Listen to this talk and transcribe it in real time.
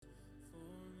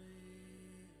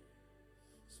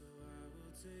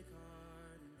take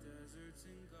heart in deserts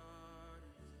and gardens.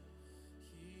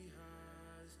 He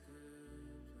has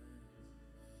good plans.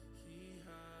 He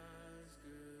has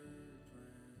good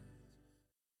plans.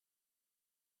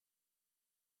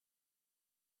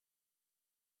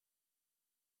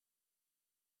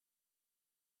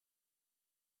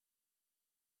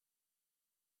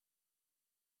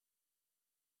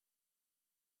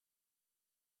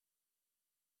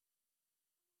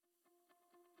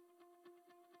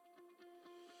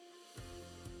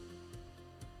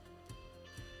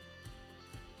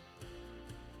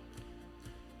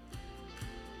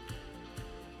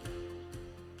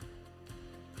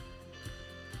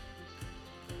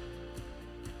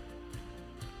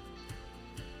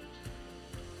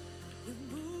 You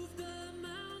moved the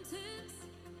mountains,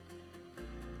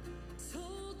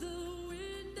 told the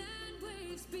wind and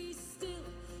waves, be still.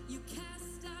 You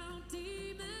cast out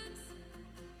demons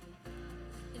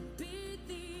and bid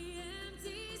the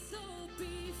empty soul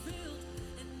be filled.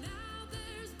 And now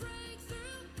there's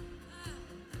breakthrough.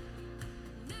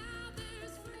 Now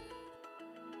there's freedom.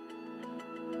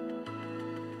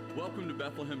 Welcome to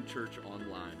Bethlehem Church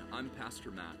Online. I'm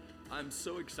Pastor Matt. I'm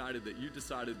so excited that you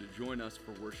decided to join us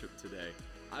for worship today.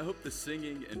 I hope the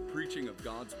singing and preaching of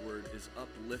God's Word is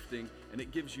uplifting and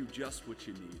it gives you just what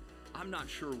you need. I'm not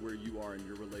sure where you are in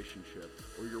your relationship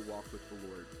or your walk with the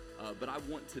Lord, but I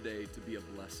want today to be a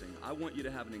blessing. I want you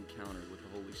to have an encounter with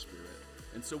the Holy Spirit.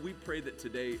 And so we pray that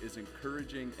today is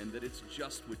encouraging and that it's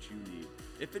just what you need.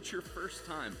 If it's your first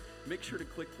time, make sure to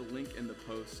click the link in the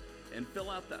post and fill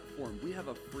out that form. We have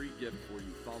a free gift for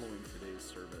you following today's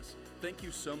service. Thank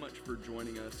you so much for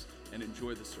joining us and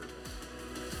enjoy the service.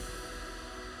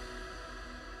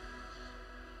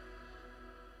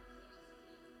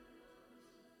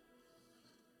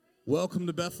 Welcome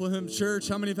to Bethlehem Church.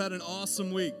 How many have had an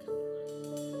awesome week?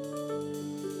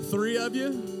 3 of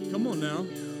you? Come on now.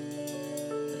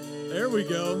 There we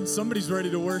go. Somebody's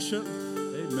ready to worship.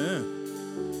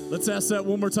 Amen. Let's ask that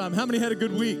one more time. How many had a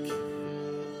good week?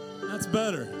 That's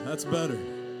better. That's better.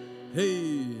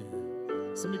 Hey,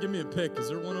 somebody give me a pick. Is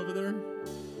there one over there?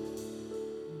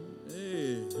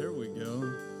 Hey, there we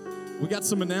go. We got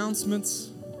some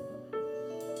announcements.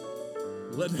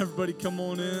 Letting everybody come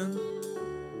on in.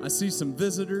 I see some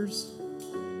visitors.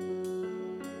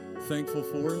 Thankful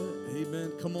for it.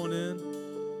 Amen. Come on in.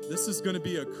 This is going to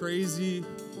be a crazy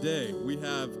day. We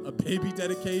have a baby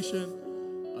dedication.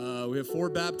 We have 4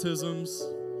 baptisms.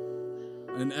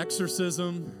 An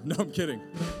exorcism. No, I'm kidding.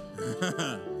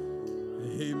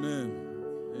 Amen.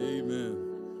 Amen.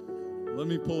 Let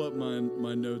me pull up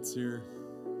my notes here.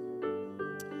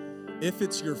 If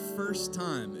it's your first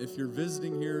time, if you're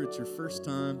visiting here, it's your first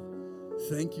time,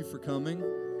 thank you for coming.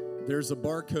 There's a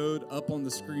barcode up on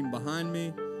the screen behind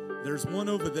me. There's one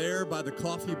over there by the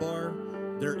coffee bar.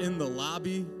 They're in the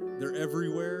lobby. They're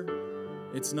everywhere.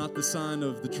 It's not the sign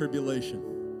of the tribulation.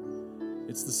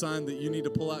 It's the sign that you need to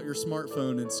pull out your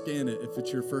smartphone and scan it if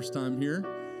it's your first time here.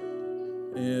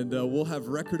 And we'll have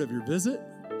record of your visit,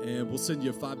 and we'll send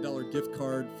you a $5 gift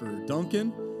card for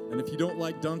Dunkin'. And if you don't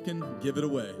like Dunkin', give it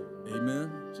away.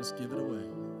 Amen? Just give it away.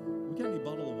 We got any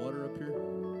bottle of water up here?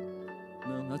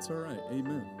 No, that's all right.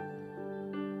 Amen.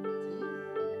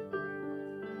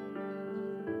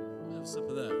 Have a sip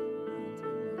of that.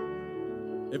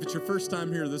 If it's your first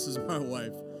time here, this is my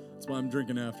wife. That's why I'm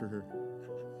drinking after her.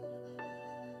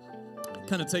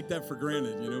 Kind of take that for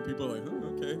granted, you know. People are like, oh,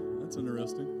 okay, that's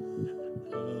interesting.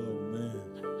 Oh, man.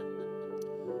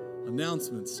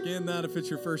 Announcements. Scan that if it's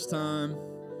your first time.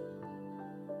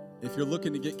 If you're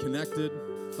looking to get connected,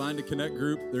 find a connect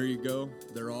group. There you go.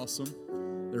 They're awesome.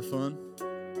 They're fun.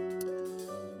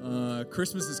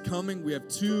 Christmas is coming. We have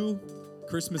 2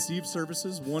 Christmas Eve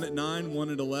services, one at 9, one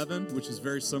at 11, which is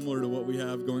very similar to what we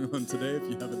have going on today, if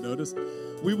you haven't noticed.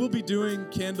 We will be doing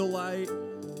candlelight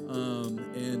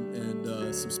and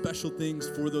some special things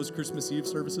for those Christmas Eve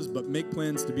services, but make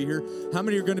plans to be here. How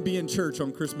many are going to be in church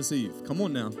on Christmas Eve? Come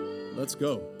on now. Let's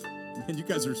go. Man, you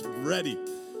guys are ready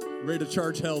to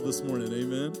charge hell this morning.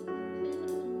 Amen.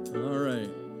 All right.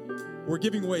 We're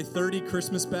giving away 30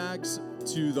 Christmas bags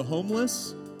to the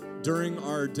homeless during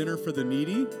our Dinner for the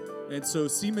Needy. And so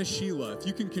see Miss Sheila. If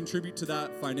you can contribute to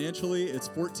that financially, it's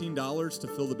 $14 to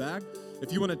fill the bag.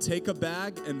 If you want to take a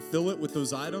bag and fill it with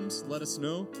those items, let us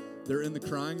know. They're in the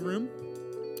crying room.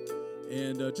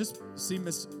 And just see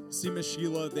Miss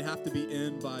Sheila. They have to be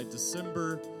in by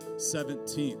December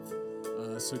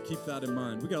 17th. So keep that in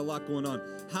mind. We got a lot going on.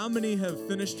 How many have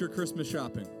finished your Christmas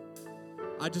shopping?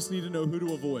 I just need to know who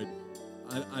to avoid.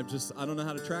 I don't know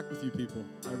how to track with you people.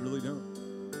 I really don't.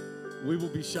 We will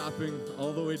be shopping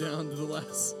all the way down to the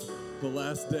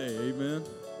last day. Amen.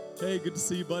 Hey, good to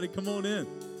see you, buddy. Come on in.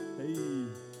 Hey.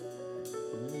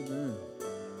 Amen.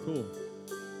 Cool.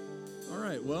 All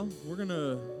right, well, we're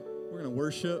gonna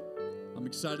worship. I'm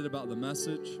excited about the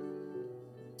message.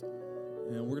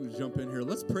 And we're gonna jump in here.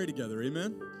 Let's pray together,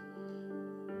 amen.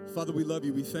 Father, we love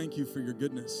you. We thank you for your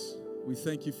goodness. We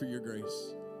thank you for your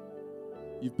grace.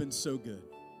 You've been so good.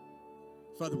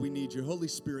 Father, we need you. Holy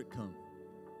Spirit, come.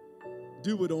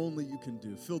 Do what only you can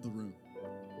do. Fill the room.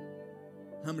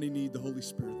 How many need the Holy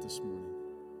Spirit this morning?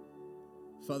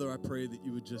 Father, I pray that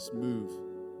you would just move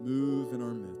in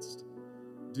our midst.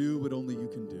 Do what only you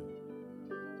can do.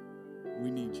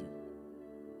 We need you.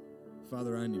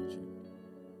 Father, I need you.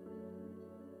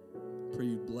 Pray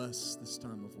you bless this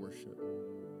time of worship.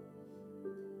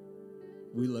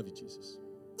 We love you, Jesus.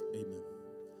 Amen.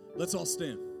 Let's all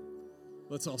stand.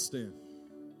 Let's all stand.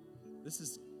 This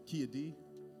is Kia D.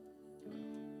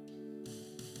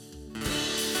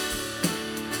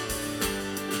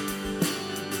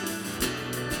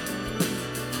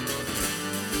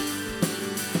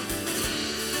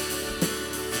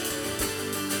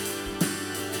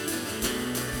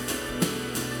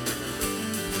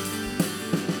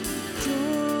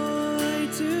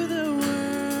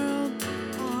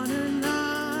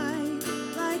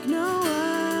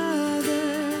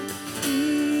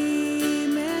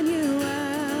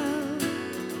 Emmanuel,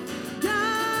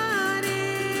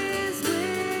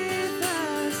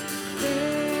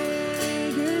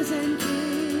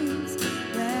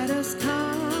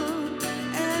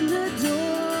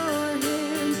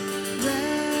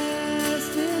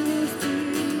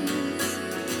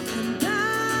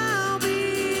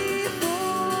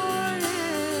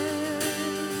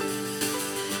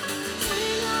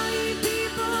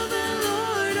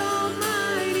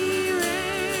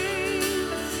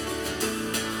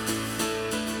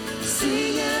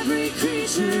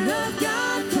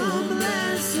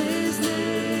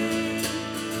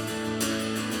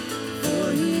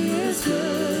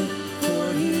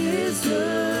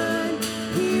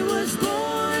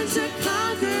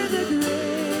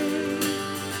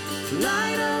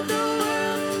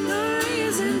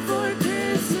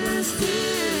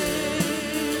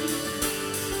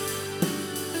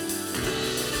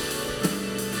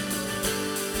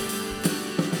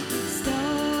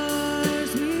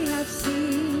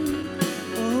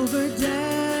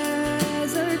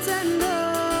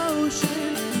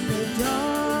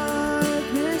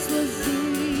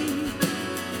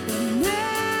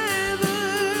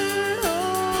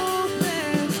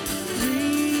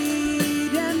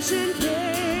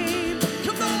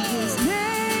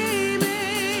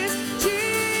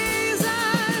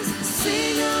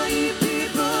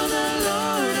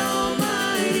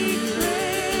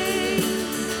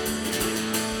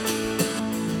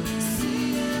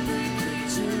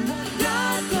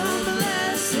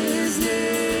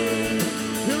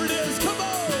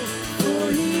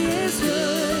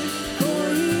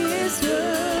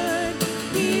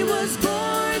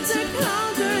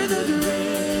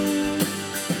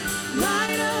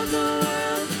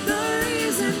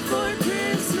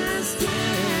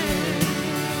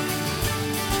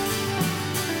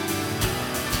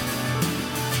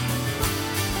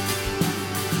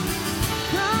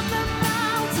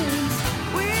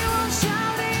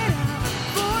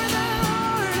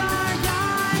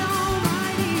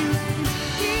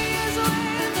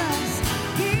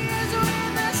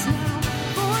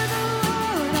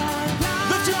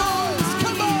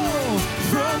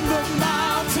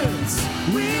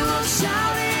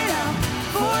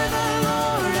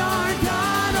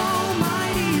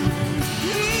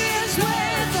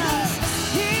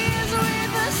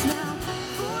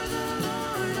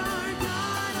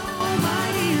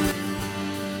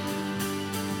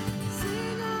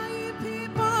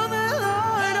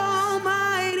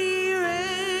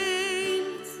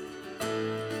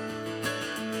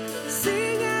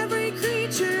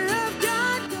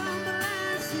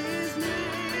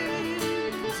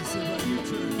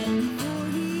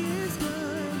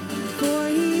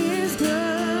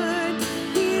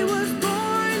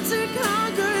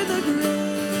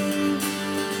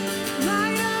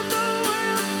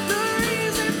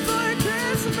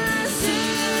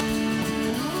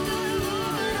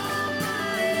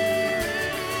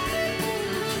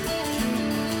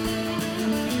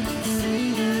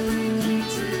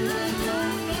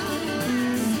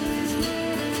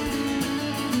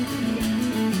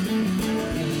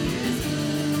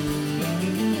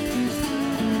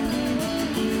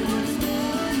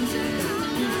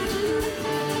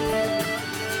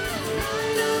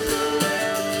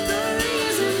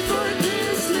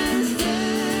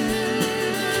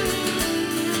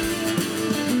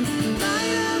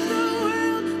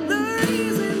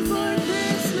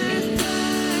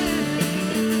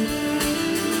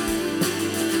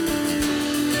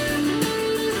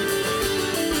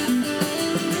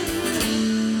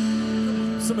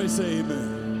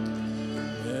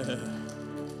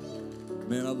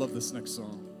 Man, I love this next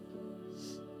song.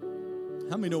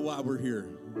 How many know why we're here?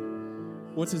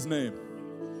 What's his name?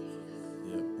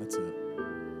 Yep, that's it.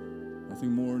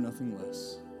 Nothing more, nothing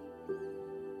less.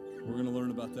 We're going to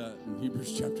learn about that in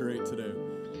Hebrews chapter 8 today.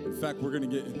 In fact, we're going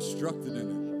to get instructed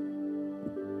in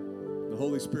it. The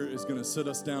Holy Spirit is going to sit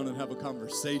us down and have a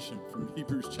conversation from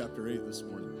Hebrews chapter 8 this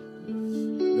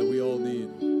morning that we all need.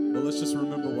 But let's just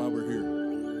remember why we're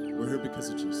here. We're here because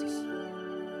of Jesus.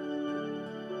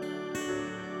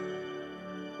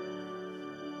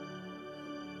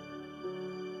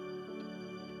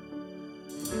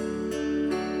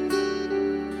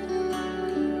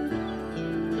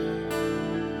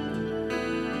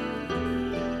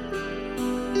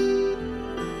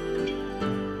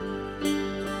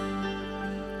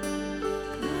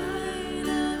 Light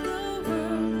of the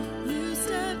world, you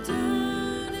stepped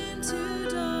down into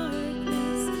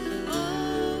darkness.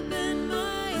 Open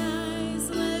my eyes,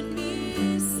 let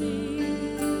me see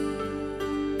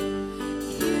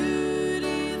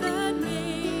beauty that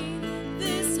made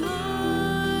this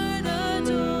heart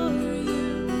adore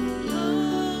you.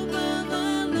 Hope of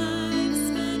a life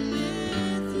spent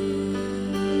with you.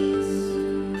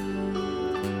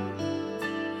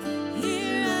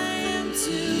 Here I am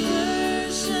to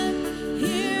worship,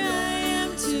 here I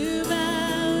am to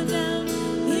bow down,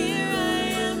 here I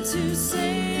am to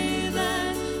say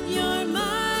that you're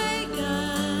my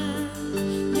God.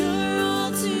 You're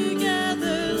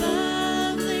altogether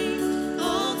lovely,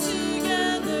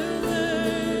 altogether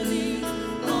worthy,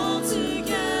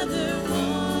 altogether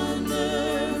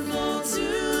wonderful to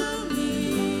me.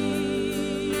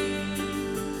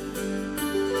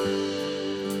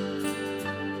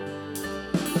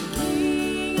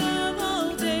 King of all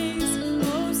days,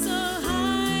 oh so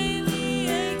highly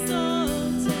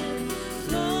exalted,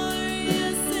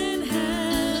 glorious in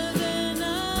heaven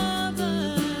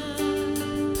above.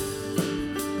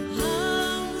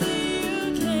 Humbly you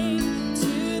came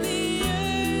to the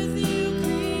earth you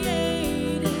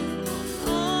created,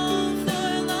 all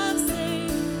for love's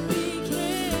sake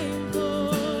became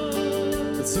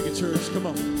born. Let's sing it, church. Come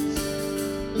on.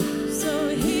 So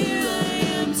here I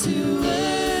am to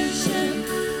worship,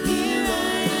 here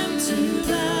I am to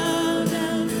bow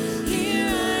down, here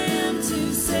I am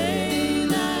to say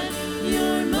that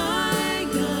you're my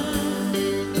God.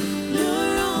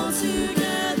 You're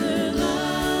altogether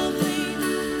lovely,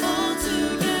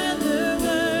 altogether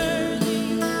worthy,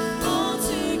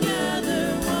 altogether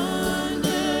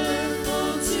wonderful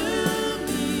to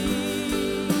me.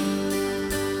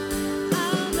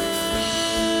 I'll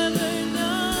never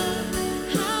know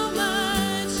how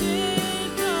much it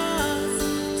costs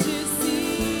to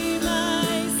see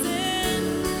my sin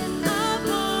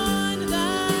upon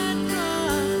that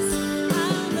cross.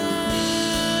 I'll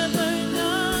never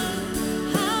know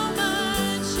how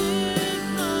much it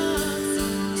costs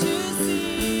to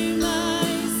see my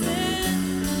sin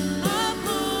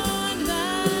upon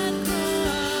that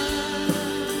cross.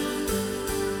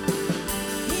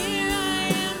 Here I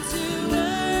am to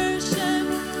worship,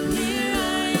 here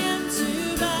I am to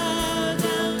bow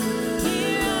down,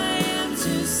 here I am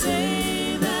to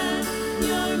say that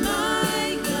you're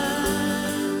my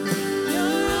God.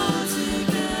 You're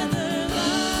altogether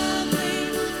lovely,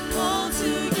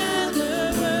 altogether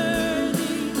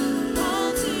worthy,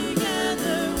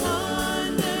 altogether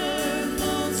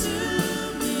wonderful to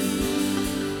me.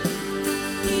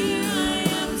 Here I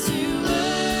am to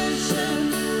worship,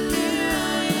 here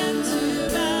I am to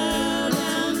bow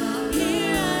down,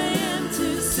 here I am to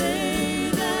say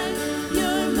that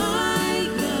you're my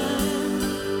God.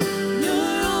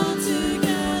 You're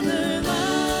altogether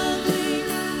lovely,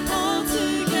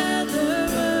 altogether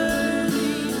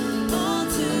worthy,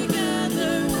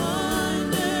 altogether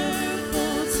wonderful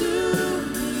to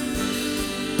me.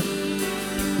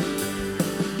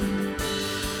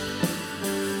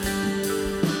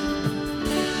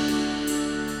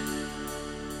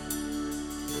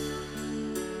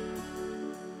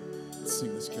 Let's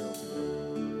sing this carol together.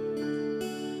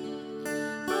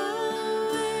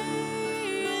 Away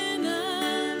in a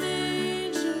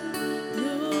manger,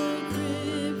 your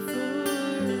crib for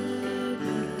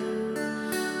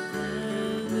the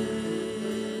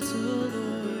little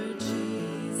Lord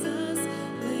Jesus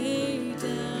laid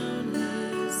down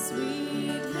his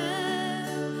sweet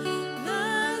head.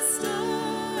 The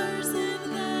stars in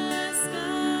the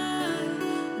sky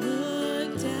look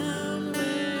down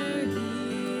where he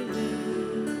lay.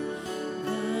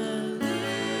 The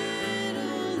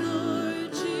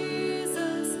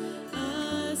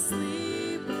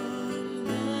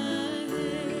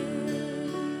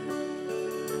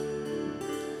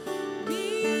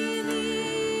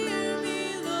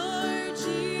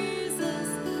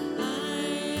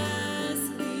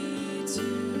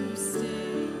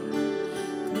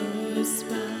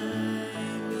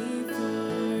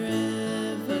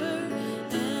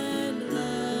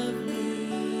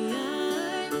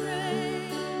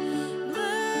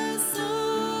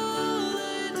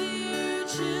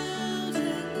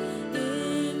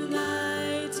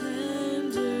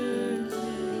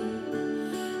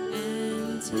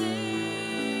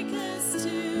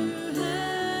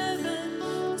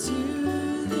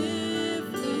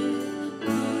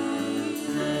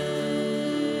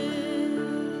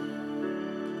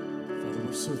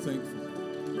thankful.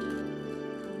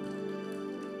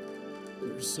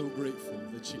 We're so grateful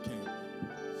that you came.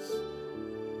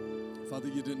 Father,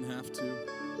 you didn't have to,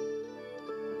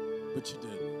 but you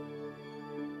did.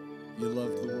 You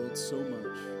loved the world so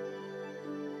much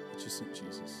that you sent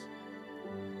Jesus.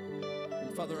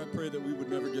 And Father, I pray that we would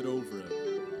never get over it.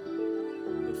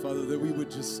 But Father, that we would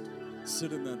just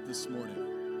sit in that this morning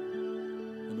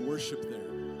and worship there.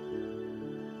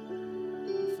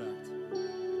 In fact,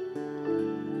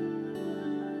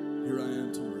 here I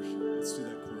am to worship. Let's do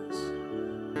that chorus.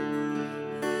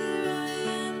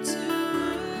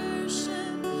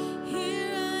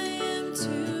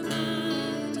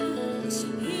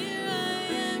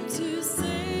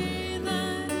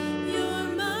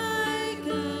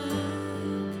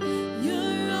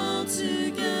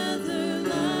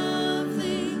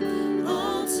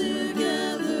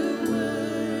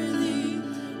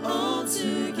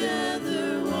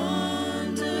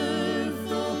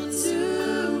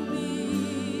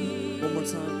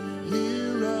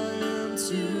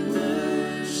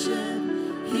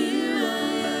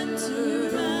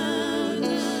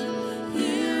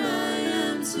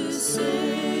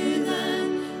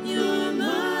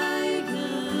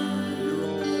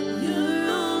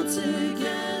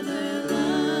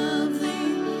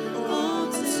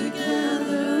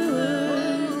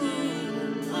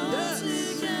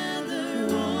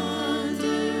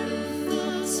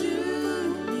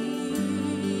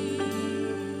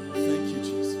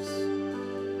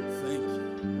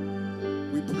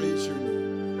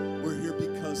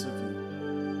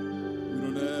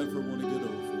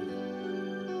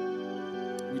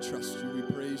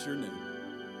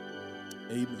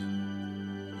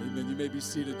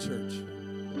 Seated, church.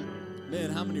 Man,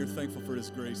 how many are thankful for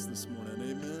His grace this morning?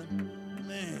 Amen.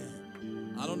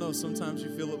 Man, I don't know. Sometimes you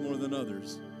feel it more than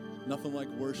others. Nothing like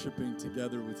worshiping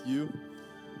together with you.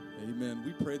 Amen.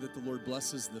 We pray that the Lord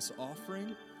blesses this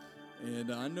offering.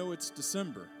 And I know it's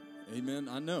December. Amen.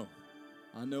 I know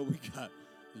we got,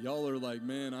 y'all are like,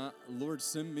 man, Lord,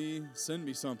 send me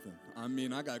something. I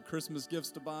mean, I got Christmas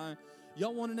gifts to buy.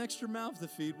 Y'all want an extra mouth to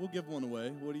feed? We'll give one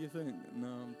away. What do you think? No,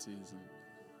 I'm teasing.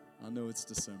 I know it's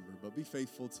December, but be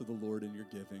faithful to the Lord in your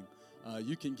giving.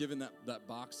 You can give in that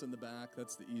box in the back.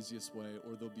 That's the easiest way,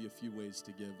 or there'll be a few ways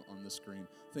to give on the screen.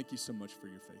 Thank you so much for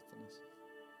your faithfulness.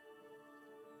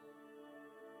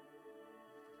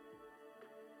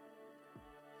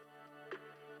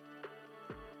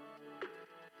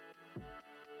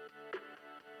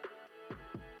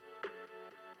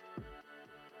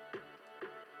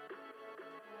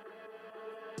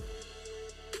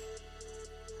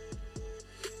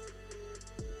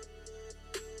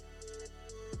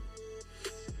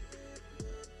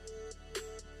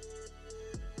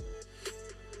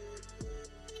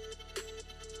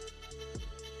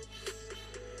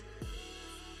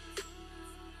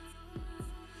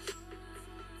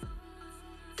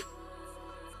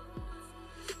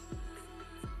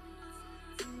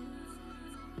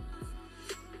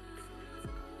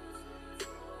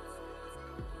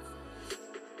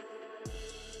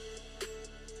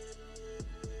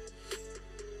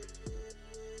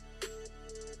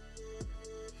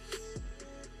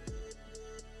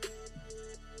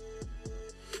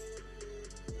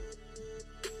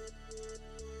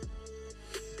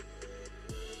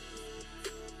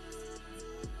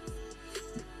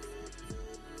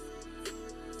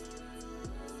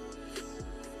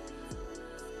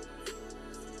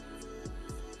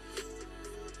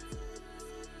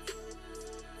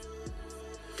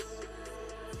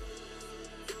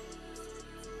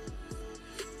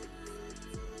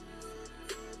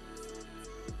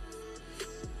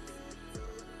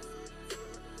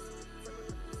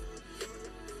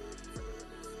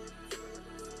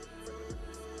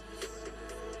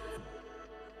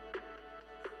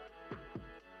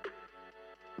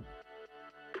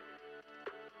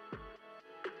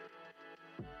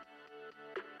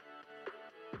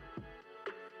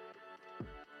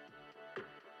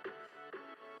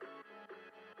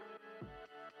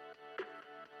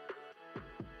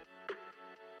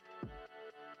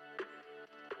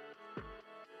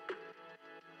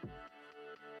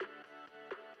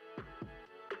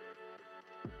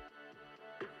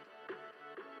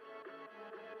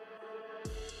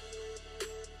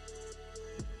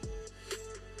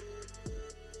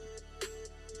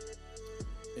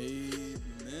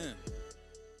 Amen.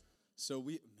 So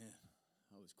man,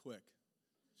 that was quick.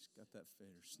 Just got that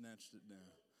fader, snatched it down.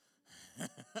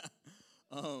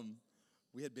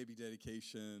 We had baby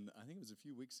dedication, I think it was a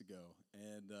few weeks ago.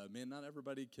 And man, not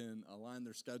everybody can align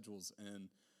their schedules. And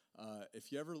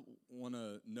If you ever want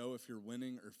to know if you're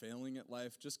winning or failing at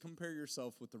life, just compare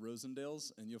yourself with the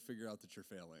Rosendales, and you'll figure out that you're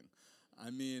failing. I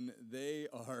mean, they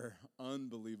are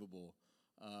unbelievable.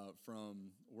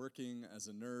 From working as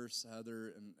a nurse,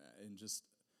 Heather, and just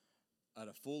at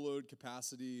a full load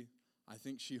capacity. I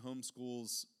think she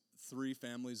homeschools 3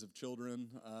 families of children.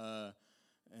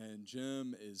 And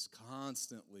Jim is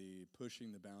constantly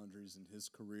pushing the boundaries in his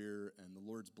career, and the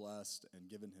Lord's blessed and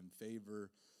given him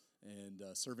favor and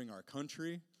serving our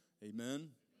country. Amen.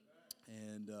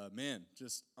 And man,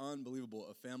 just unbelievable.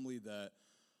 A family that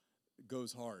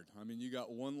goes hard. I mean, you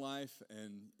got one life,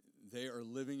 and they are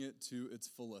living it to its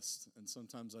fullest. And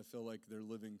sometimes I feel like they're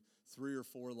living 3 or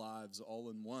 4 lives all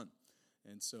in one.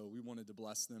 And so we wanted to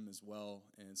bless them as well.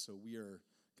 And so we are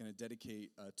going to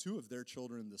dedicate 2 of their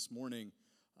children this morning,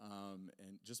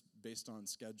 and just based on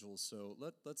schedules. So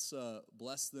let's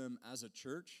bless them as a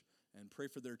church and pray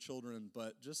for their children.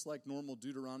 But just like normal,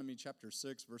 Deuteronomy chapter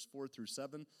 6, verse 4 through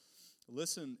 7,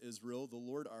 listen, Israel, the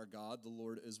Lord our God, the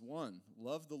Lord is one.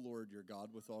 Love the Lord your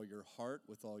God with all your heart,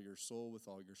 with all your soul, with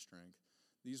all your strength.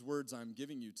 These words I'm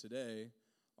giving you today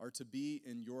are to be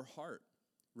in your heart.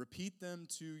 Repeat them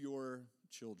to your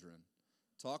children.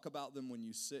 Talk about them when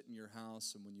you sit in your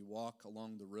house and when you walk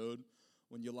along the road,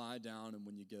 when you lie down and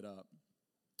when you get up.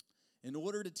 In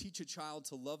order to teach a child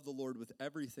to love the Lord with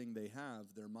everything they have,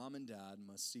 their mom and dad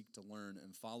must seek to learn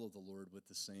and follow the Lord with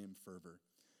the same fervor.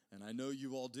 And I know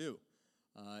you all do.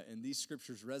 And these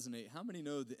scriptures resonate. How many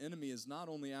know the enemy is not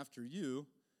only after you,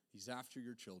 he's after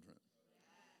your children?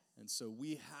 Yes. And so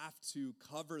we have to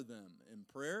cover them in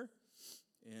prayer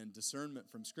and discernment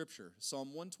from Scripture. Psalm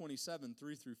 127,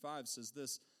 3 through 5 says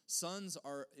this: sons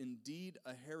are indeed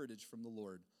a heritage from the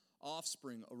Lord,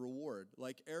 offspring a reward.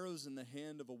 Like arrows in the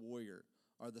hand of a warrior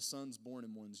are the sons born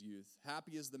in one's youth.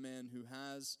 Happy is the man who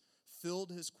has filled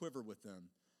his quiver with them.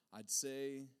 I'd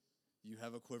say you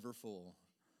have a quiver full.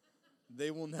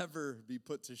 They will never be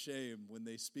put to shame when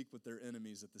they speak with their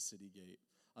enemies at the city gate.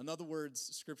 In other words,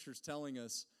 Scripture's telling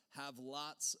us, have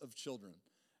lots of children.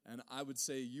 And I would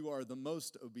say you are the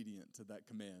most obedient to that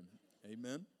command.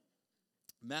 Amen?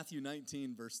 Matthew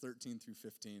 19, verse 13 through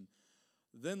 15.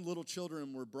 Then little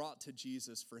children were brought to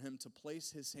Jesus for him to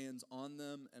place his hands on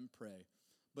them and pray.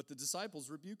 But the disciples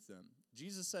rebuked them.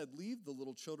 Jesus said, leave the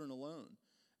little children alone,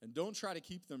 and don't try to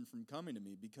keep them from coming to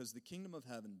me, because the kingdom of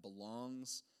heaven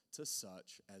belongs to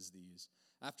such as these.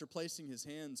 After placing his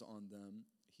hands on them,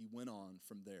 he went on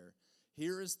from there.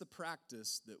 Here is the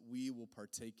practice that we will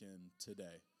partake in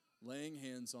today: laying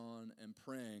hands on and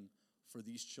praying for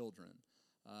these children.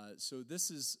 So this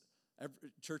is,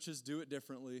 churches do it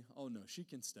differently. Oh no, she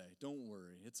can stay. Don't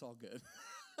worry, it's all good.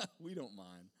 We don't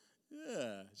mind.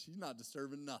 Yeah, she's not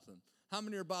disturbing nothing. How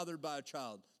many are bothered by a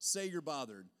child? Say you're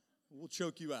bothered. We'll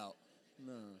choke you out.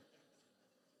 No.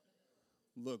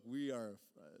 Look, we are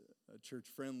a church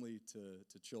friendly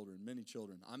to children, many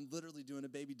children. I'm literally doing a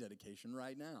baby dedication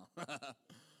right now.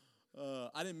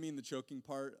 I didn't mean the choking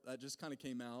part. That just kind of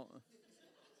came out.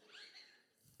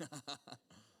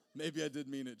 Maybe I did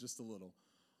mean it just a little.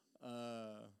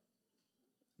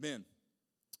 Man,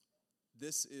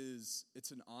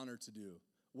 it's an honor to do.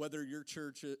 Whether your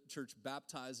church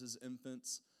baptizes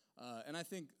infants, and I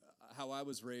think how I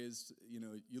was raised,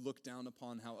 you look down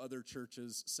upon how other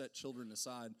churches set children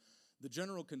aside. The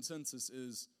general consensus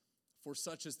is, for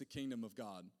such is the kingdom of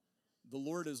God. The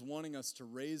Lord is wanting us to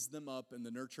raise them up in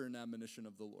the nurture and admonition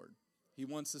of the Lord. He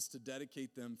wants us to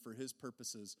dedicate them for his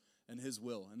purposes and his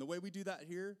will. And the way we do that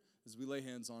here is we lay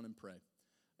hands on and pray.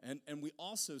 And we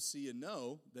also see and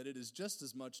know that it is just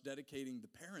as much dedicating the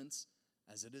parents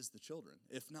as it is the children,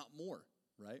 if not more,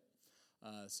 right?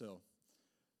 So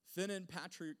Finn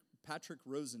Patrick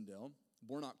Rosendale,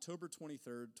 born October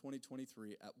 23rd,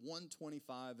 2023 at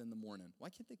 1:25 in the morning. Why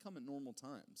can't they come at normal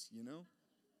times,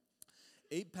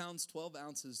 8 pounds, 12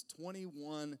 ounces,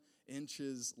 21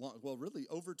 inches long. Well, really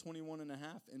over 21 and a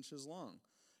half inches long.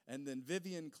 And then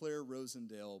Vivian Claire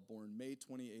Rosendale, born May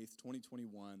 28th,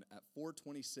 2021 at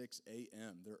 4:26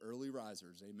 a.m. They're early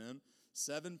risers, amen?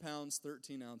 7 pounds,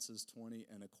 13 ounces, 20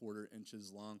 and a quarter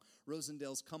inches long.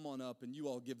 Rosendales, come on up and you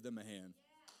all give them a hand.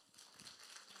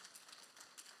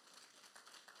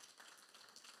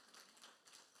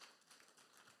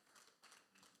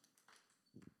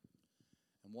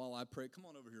 And while I pray, come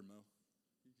on over here, Mo.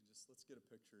 You can let's get a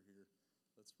picture here.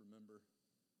 Let's remember.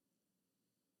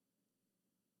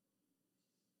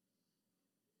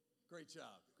 Great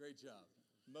job.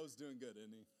 Mo's doing good,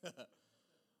 isn't he?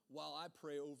 While I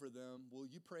pray over them, will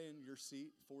you pray in your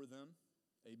seat for them?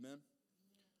 Amen.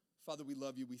 Father, we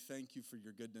love you. We thank you for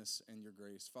your goodness and your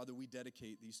grace. Father, we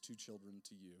dedicate these 2 children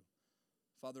to you.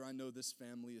 Father, I know this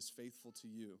family is faithful to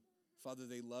you. Father,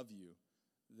 they love you.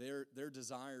 Their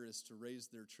desire is to raise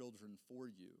their children for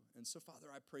you. And so, Father,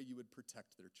 I pray you would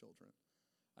protect their children.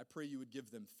 I pray you would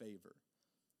give them favor.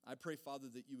 I pray, Father,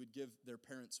 that you would give their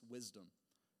parents wisdom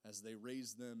as they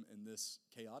raise them in this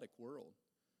chaotic world.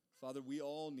 Father, we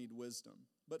all need wisdom.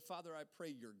 But, Father, I pray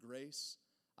your grace.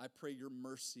 I pray your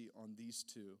mercy on these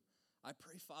two. I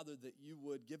pray, Father, that you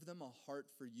would give them a heart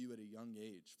for you at a young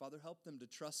age. Father, help them to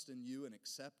trust in you and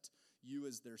accept you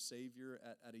as their Savior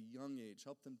at a young age.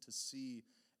 Help them to see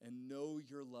and know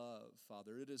your love,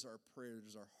 Father. It is our prayer, it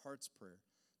is our heart's prayer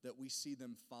that we see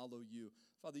them follow you.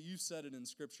 Father, you said it in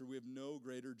Scripture, we have no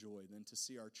greater joy than to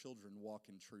see our children walk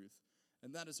in truth.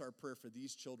 And that is our prayer for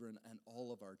these children and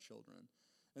all of our children.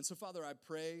 And so, Father, I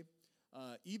pray,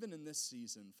 even in this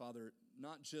season, Father,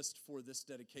 not just for this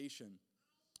dedication,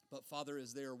 but, Father,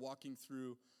 as they are walking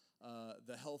through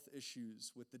the health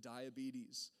issues with the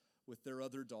diabetes, with their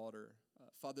other daughter,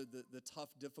 Father, the tough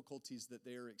difficulties that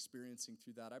they are experiencing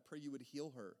through that, I pray you would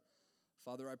heal her.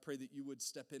 Father, I pray that you would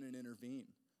step in and intervene.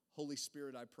 Holy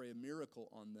Spirit, I pray a miracle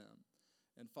on them.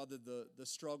 And, Father, the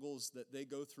struggles that they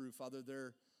go through, Father,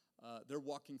 they're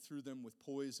walking through them with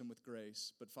poise and with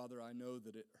grace. But, Father, I know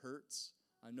that it hurts.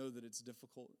 I know that it's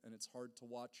difficult and it's hard to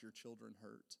watch your children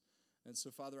hurt. And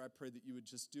so, Father, I pray that you would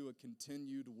just do a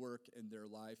continued work in their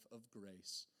life of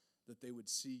grace, that they would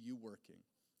see you working.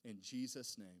 In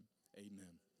Jesus' name,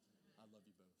 amen. I love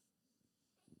you both.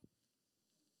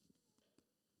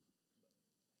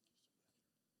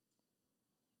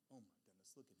 Oh, my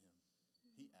goodness, look at him.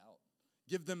 He out.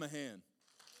 Give them a hand.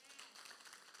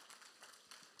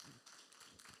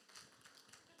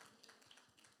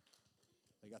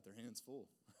 They got their hands full.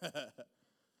 There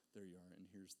you are, and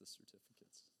here's the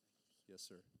certificates. Yes,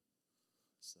 sir.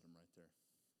 Set them right there.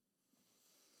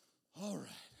 All right,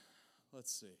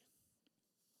 let's see.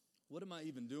 What am I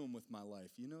even doing with my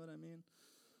life? You know what I mean?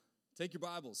 Take your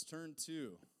Bibles, turn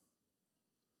to.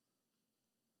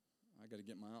 I got to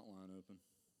get my outline open.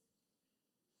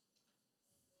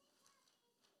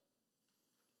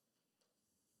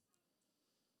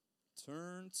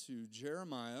 Turn to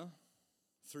Jeremiah.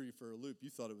 Threw you for a loop. You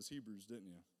thought it was Hebrews, didn't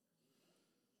you?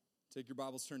 Take your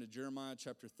Bibles, turn to Jeremiah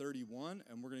chapter 31,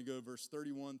 and we're going to go verse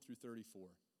 31 through 34.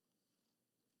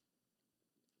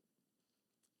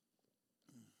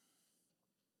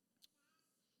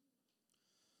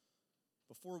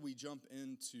 Before we jump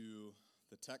into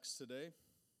the text today,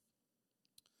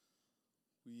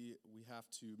 we have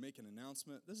to make an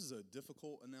announcement. This is a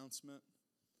difficult announcement.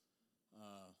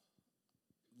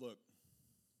 Look,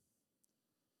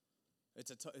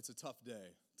 it's a tough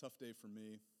day for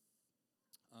me.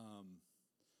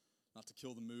 Not to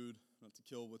kill the mood, not to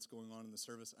kill what's going on in the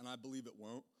service, and I believe it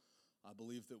won't. I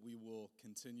believe that we will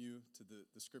continue to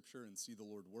the Scripture and see the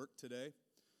Lord work today.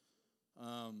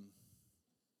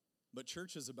 But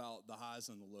church is about the highs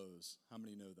and the lows. How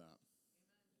many know that?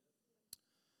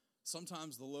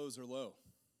 Sometimes the lows are low.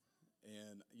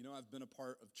 And, I've been a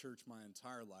part of church my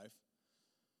entire life.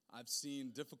 I've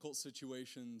seen difficult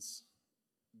situations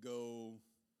go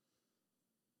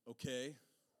okay.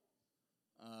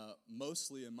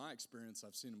 Mostly, in my experience,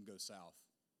 I've seen them go south,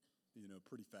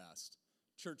 pretty fast.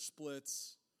 Church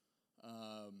splits,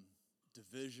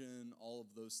 division, all of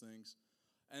those things.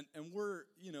 And we're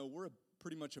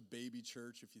pretty much a baby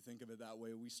church, if you think of it that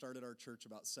way. We started our church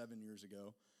about 7 years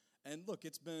ago. And look,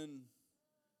 it's been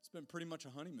pretty much a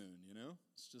honeymoon,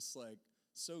 It's just like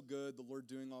so good, the Lord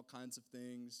doing all kinds of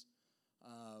things.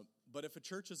 But if a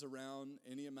church is around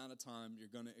any amount of time, you're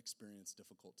going to experience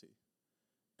difficulty.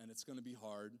 And it's going to be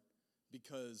hard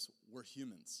because we're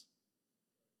humans.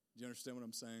 Do you understand what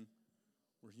I'm saying?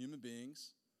 We're human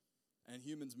beings, and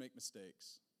humans make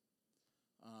mistakes.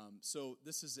 So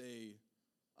this is a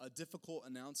difficult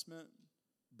announcement,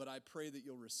 but I pray that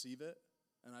you'll receive it,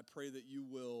 and I pray that you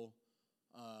will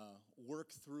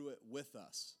work through it with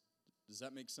us. Does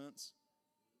that make sense?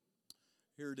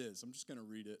 Here it is. I'm just going to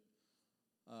read it.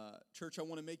 Church, I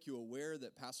want to make you aware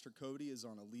that Pastor Cody is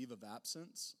on a leave of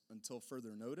absence until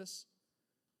further notice.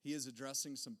 He is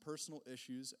addressing some personal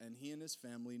issues, and he and his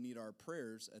family need our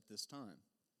prayers at this time.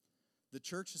 The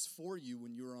church is for you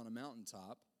when you are on a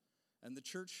mountaintop, and the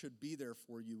church should be there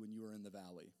for you when you are in the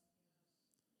valley.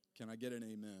 Can I get an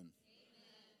amen? Amen.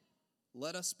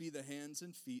 Let us be the hands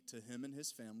and feet to him and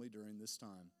his family during this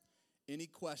time. Any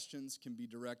questions can be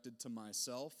directed to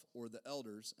myself or the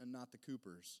elders and not the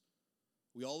Coopers.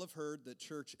 We all have heard that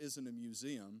church isn't a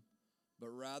museum, but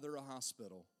rather a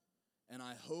hospital. And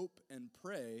I hope and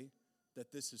pray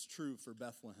that this is true for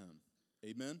Bethlehem.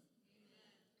 Amen? Amen.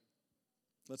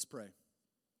 Let's pray.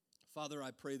 Father,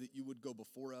 I pray that you would go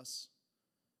before us.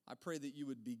 I pray that you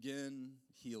would begin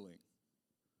healing.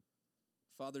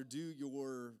 Father, do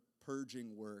your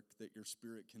purging work that your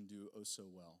Spirit can do oh so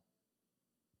well.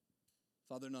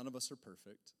 Father, none of us are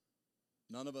perfect.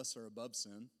 None of us are above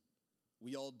sin.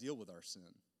 We all deal with our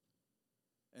sin.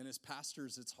 And as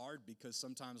pastors, it's hard because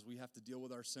sometimes we have to deal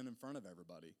with our sin in front of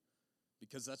everybody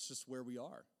because that's just where we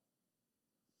are.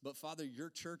 But Father, your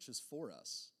church is for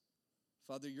us.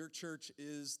 Father, your church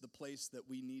is the place that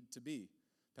we need to be.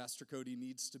 Pastor Cody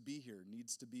needs to be here,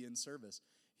 needs to be in service.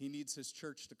 He needs his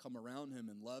church to come around him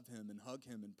and love him and hug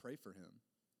him and pray for him.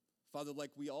 Father,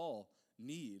 like we all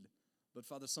need, but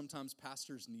Father, sometimes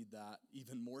pastors need that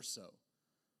even more so.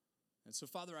 And so,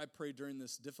 Father, I pray during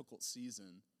this difficult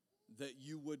season that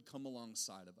you would come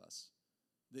alongside of us,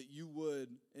 that you would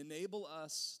enable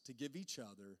us to give each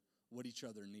other what each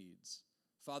other needs.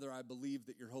 Father, I believe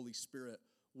that your Holy Spirit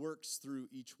works through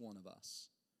each one of us.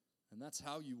 And that's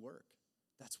how you work.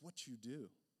 That's what you do.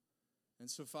 And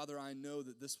so, Father, I know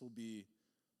that this will be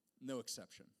no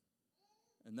exception.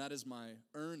 And that is my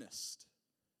earnest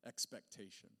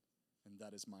expectation. And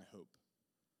that is my hope.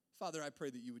 Father, I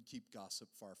pray that you would keep gossip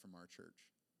far from our church.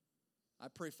 I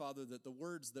pray, Father, that the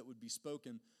words that would be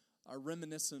spoken are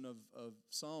reminiscent of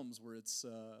Psalms where it's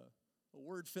a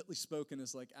word fitly spoken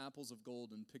is like apples of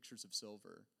gold and pictures of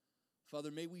silver. Father,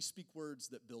 may we speak words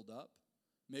that build up.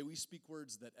 May we speak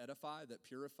words that edify, that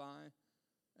purify,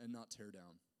 and not tear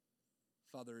down.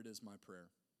 Father, it is my prayer.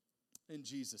 In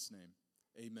Jesus' name,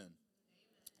 amen. Amen.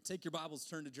 Take your Bibles,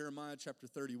 turn to Jeremiah chapter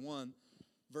 31,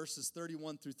 verses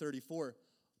 31 through 34.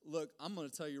 Look, I'm going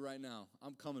to tell you right now,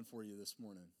 I'm coming for you this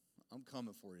morning. I'm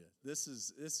coming for you. This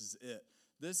is it.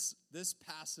 This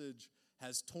passage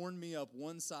has torn me up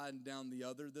one side and down the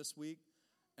other this week,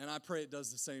 and I pray it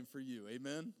does the same for you.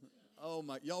 Amen? Oh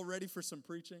my, y'all ready for some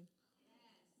preaching?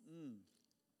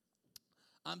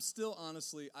 I'm still,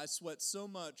 honestly, I sweat so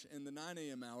much in the 9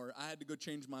 a.m. hour, I had to go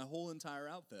change my whole entire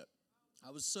outfit.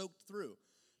 I was soaked through.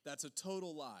 That's a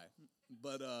total lie,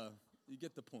 but you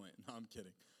get the point. No, I'm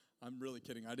kidding. I'm really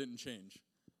kidding. I didn't change,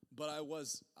 but I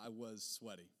was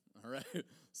sweaty, all right?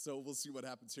 So we'll see what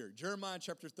happens here. Jeremiah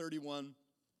chapter 31,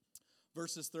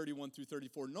 verses 31 through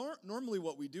 34. Normally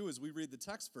what we do is we read the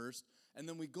text first, and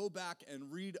then we go back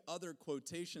and read other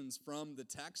quotations from the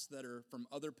text that are from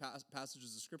other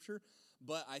passages of Scripture.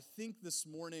 But I think this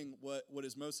morning what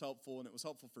is most helpful, and it was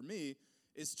helpful for me,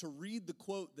 is to read the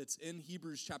quote that's in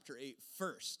Hebrews chapter 8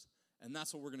 first. And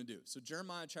that's what we're going to do. So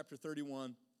Jeremiah chapter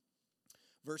 31,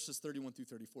 verses 31 through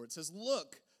 34. It says,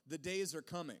 "Look, the days are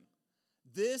coming.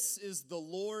 This is the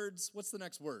Lord's," what's the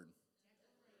next word?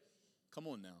 Come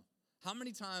on now. How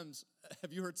many times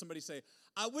have you heard somebody say,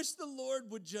 "I wish the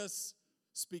Lord would just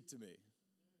speak to me"?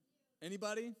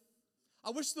 Anybody?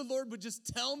 I wish the Lord would just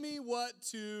tell me what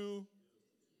to.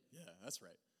 Yeah, that's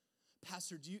right.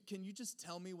 Pastor, can you just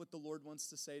tell me what the Lord wants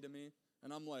to say to me?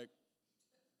 And I'm like,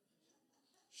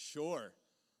 sure.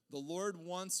 The Lord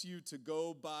wants you to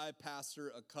go buy Pastor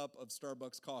a cup of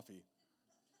Starbucks coffee.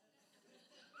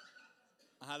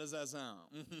 How does that sound?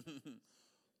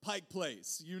 Pike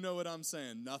Place, you know what I'm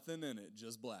saying. Nothing in it,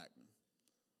 just black.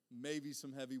 Maybe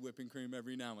some heavy whipping cream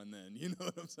every now and then. You know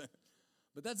what I'm saying?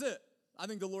 But that's it. I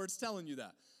think the Lord's telling you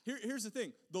that. Here's the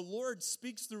thing. The Lord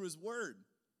speaks through his word.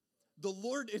 The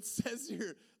Lord, it says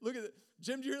here, look at it.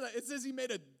 Jim, do you hear that? It says he made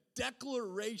a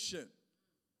declaration.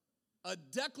 A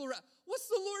declaration. What's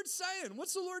the Lord saying?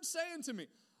 What's the Lord saying to me?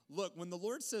 Look, when the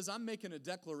Lord says I'm making a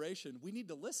declaration, we need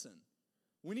to listen.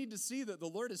 We need to see that the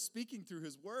Lord is speaking through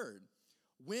his word.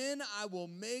 When I will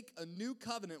make a new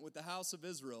covenant with the house of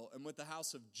Israel and with the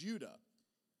house of Judah.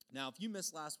 Now, if you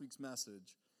missed last week's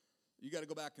message, you got to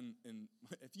go back and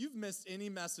if you've missed any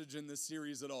message in this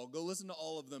series at all, go listen to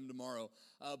all of them tomorrow.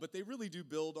 But they really do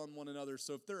build on one another.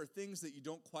 So if there are things that you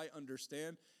don't quite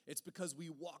understand, it's because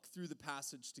we walk through the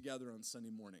passage together on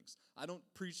Sunday mornings. I don't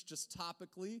preach just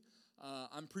topically.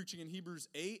 I'm preaching in Hebrews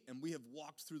 8, and we have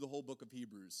walked through the whole book of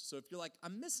Hebrews. So if you're like,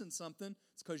 I'm missing something,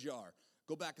 it's because you are.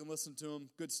 Go back and listen to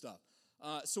them. Good stuff.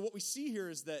 So what we see here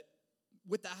is that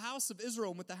with the house of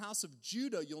Israel and with the house of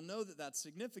Judah, you'll know that that's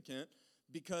significant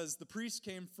because the priest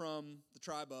came from the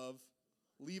tribe of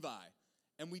Levi.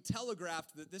 And we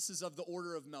telegraphed that this is of the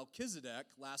order of Melchizedek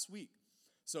last week.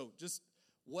 So just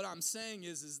what I'm saying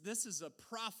is this is a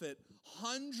prophet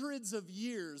hundreds of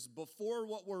years before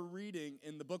what we're reading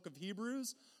in the book of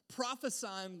Hebrews,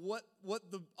 prophesying what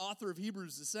the author of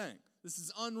Hebrews is saying. This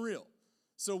is unreal.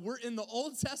 So we're in the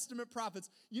Old Testament prophets.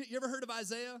 You ever heard of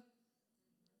Isaiah?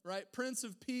 Right? Prince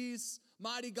of Peace,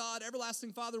 mighty God,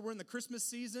 everlasting Father. We're in the Christmas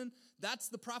season. That's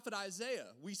the prophet Isaiah.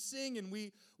 We sing and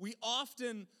we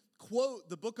often quote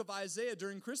the book of Isaiah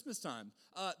during Christmas time.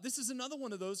 This is another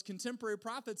one of those contemporary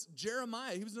prophets,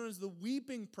 Jeremiah. He was known as the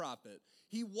weeping prophet.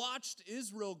 He watched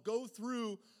Israel go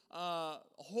through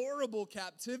horrible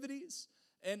captivities,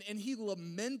 and he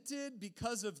lamented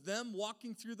because of them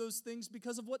walking through those things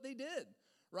because of what they did.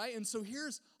 Right? And so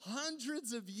here's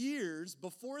hundreds of years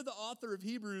before the author of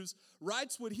Hebrews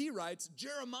writes what he writes,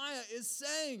 Jeremiah is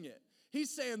saying it.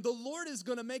 He's saying the Lord is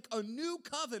going to make a new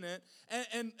covenant,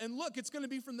 and look, it's going to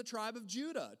be from the tribe of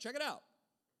Judah. Check it out.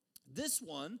 This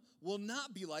one will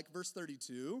not be like verse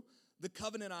 32, the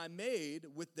covenant I made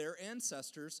with their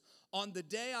ancestors on the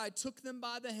day I took them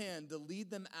by the hand to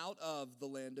lead them out of the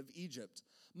land of Egypt.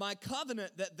 My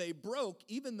covenant that they broke,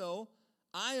 even though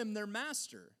I am their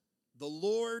master. The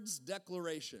Lord's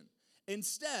declaration.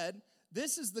 Instead,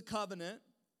 this is the covenant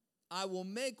I will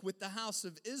make with the house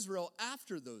of Israel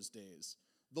after those days.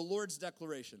 The Lord's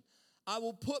declaration. I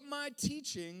will put my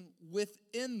teaching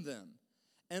within them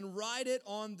and write it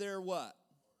on their what?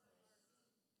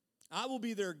 I will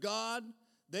be their God.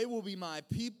 They will be my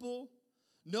people.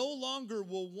 No longer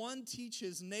will one teach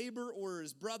his neighbor or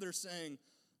his brother, saying,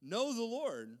 know the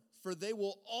Lord, for they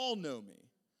will all know me,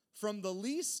 from the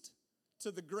least to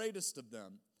the greatest of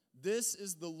them. This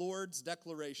is the Lord's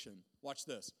declaration. Watch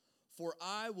this. For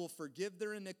I will forgive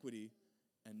their iniquity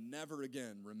and never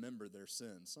again remember their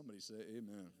sins. Somebody say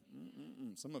amen.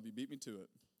 Some of you beat me to it.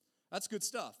 That's good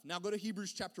stuff. Now go to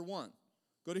Hebrews chapter 1.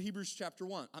 Go to Hebrews chapter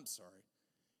 1. I'm sorry.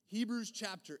 Hebrews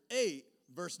chapter 8,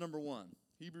 verse number 1.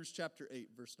 Hebrews chapter 8,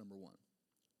 verse number 1.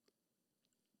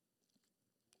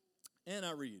 And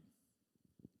I read.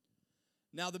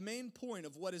 Now the main point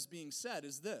of what is being said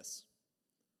is this.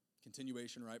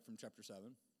 Continuation, right, from chapter 7.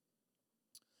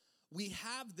 We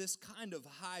have this kind of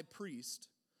high priest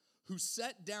who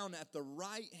sat down at the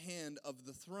right hand of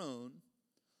the throne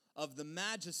of the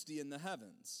majesty in the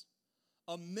heavens,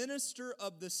 a minister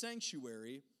of the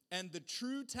sanctuary and the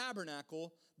true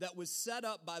tabernacle that was set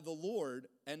up by the Lord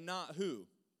and not who?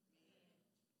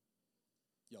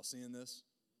 Y'all seeing this?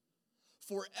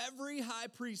 For every high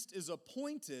priest is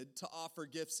appointed to offer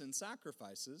gifts and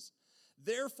sacrifices.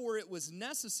 Therefore, it was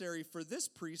necessary for this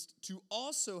priest to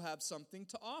also have something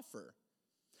to offer.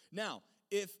 Now,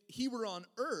 if he were on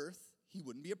earth, he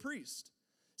wouldn't be a priest,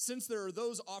 since there are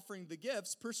those offering the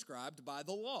gifts prescribed by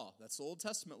the law. That's the Old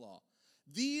Testament law.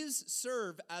 These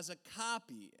serve as a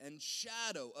copy and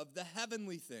shadow of the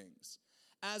heavenly things,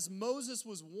 as Moses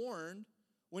was warned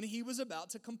when he was about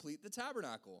to complete the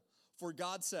tabernacle. For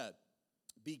God said,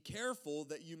 be careful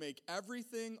that you make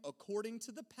everything according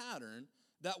to the pattern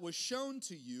that was shown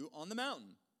to you on the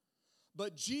mountain.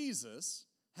 But Jesus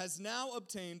has now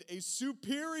obtained a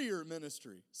superior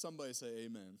ministry. Somebody say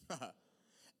amen.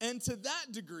 And to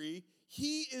that degree,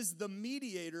 he is the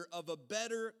mediator of a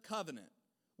better covenant,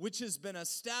 which has been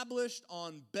established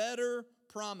on better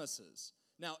promises.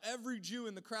 Now, every Jew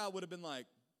in the crowd would have been like,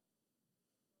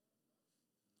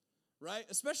 right?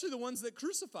 Especially the ones that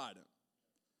crucified him.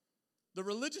 The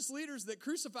religious leaders that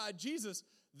crucified Jesus,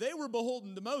 they were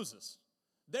beholden to Moses.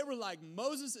 They were like,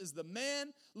 Moses is the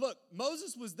man. Look,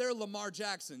 Moses was their Lamar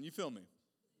Jackson. You feel me?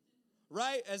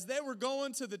 Right? As they were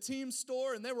going to the team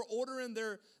store and they were ordering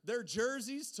their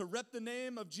jerseys to rep the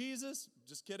name of Jesus.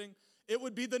 Just kidding. It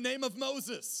would be the name of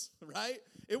Moses, right?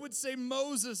 It would say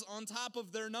Moses on top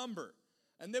of their number.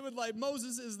 And they would like,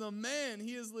 Moses is the man.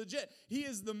 He is legit. He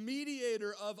is the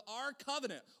mediator of our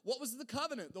covenant. What was the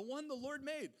covenant? The one the Lord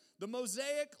made. The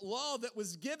Mosaic law that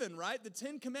was given, right? The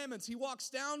 10 Commandments. He walks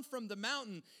down from the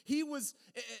mountain. He was,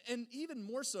 and even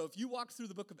more so, if you walk through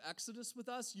the book of Exodus with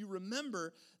us, you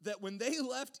remember that when they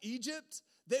left Egypt,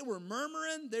 they were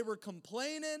murmuring, they were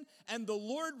complaining, and the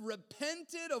Lord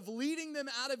repented of leading them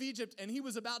out of Egypt, and he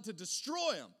was about to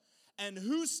destroy them. And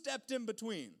who stepped in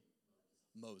between?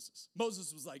 Moses.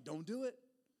 Moses was like, don't do it.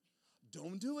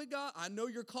 Don't do it, God. I know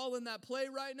you're calling that play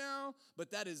right now,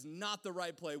 but that is not the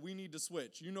right play. We need to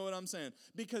switch. You know what I'm saying?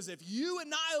 Because if you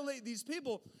annihilate these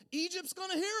people, Egypt's going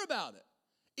to hear about it.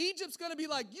 Egypt's going to be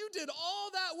like, you did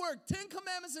all that work, 10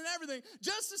 commandments and everything,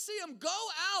 just to see them go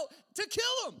out to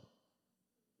kill them.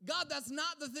 God, that's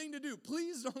not the thing to do.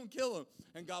 Please don't kill him.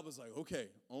 And God was like, okay,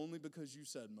 only because you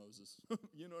said, Moses.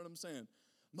 You know what I'm saying?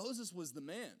 Moses was the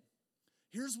man.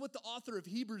 Here's what the author of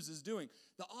Hebrews is doing.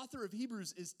 The author of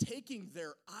Hebrews is taking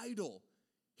their idol.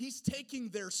 He's taking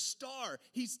their star.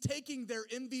 He's taking their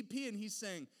MVP, and he's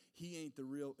saying, he ain't the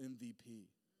real MVP.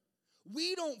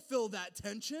 We don't feel that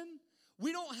tension.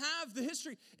 We don't have the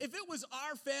history. If it was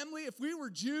our family, if we were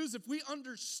Jews, if we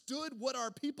understood what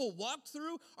our people walked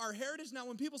through, our heritage. Now,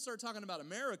 when people start talking about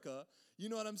America, you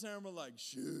know what I'm saying? We're like,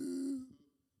 shoo.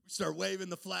 We start waving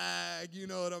the flag, you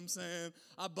know what I'm saying?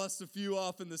 I bust a few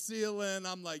off in the ceiling.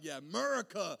 I'm like, yeah,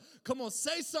 America, come on,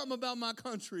 say something about my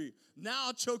country. Now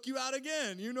I'll choke you out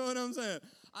again, you know what I'm saying?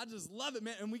 I just love it,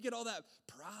 man. And we get all that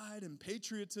pride and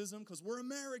patriotism because we're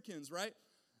Americans, right?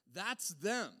 That's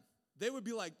them. They would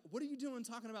be like, what are you doing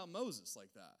talking about Moses like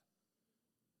that?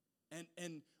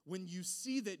 And when you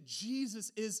see that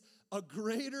Jesus is a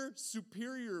greater,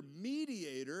 superior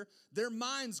mediator, their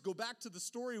minds go back to the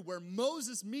story where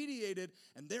Moses mediated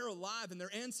and they're alive and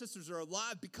their ancestors are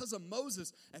alive because of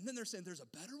Moses. And then they're saying, there's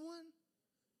a better one?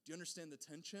 Do you understand the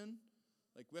tension?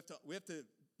 Like we have to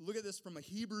look at this from a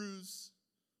Hebrews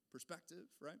perspective,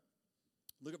 right?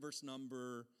 Look at verse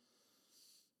number,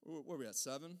 where are we at,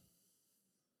 7?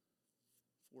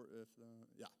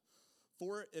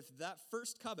 For if that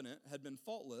first covenant had been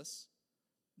faultless,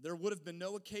 there would have been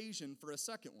no occasion for a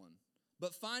second one.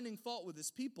 But finding fault with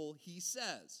his people, he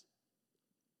says,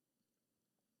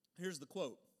 here's the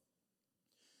quote,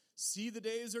 "See, the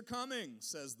days are coming,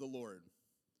 says the Lord,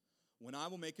 when I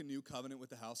will make a new covenant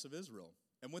with the house of Israel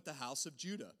and with the house of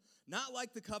Judah, not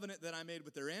like the covenant that I made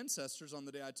with their ancestors on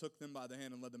the day I took them by the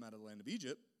hand and led them out of the land of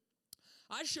Egypt.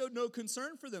 I showed no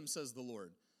concern for them, says the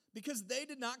Lord, because they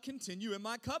did not continue in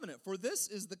my covenant. For this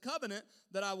is the covenant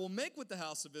that I will make with the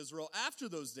house of Israel after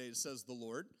those days, says the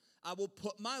Lord. I will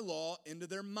put my law into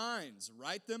their minds,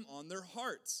 write them on their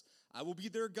hearts. I will be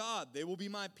their God, they will be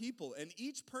my people. And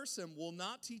each person will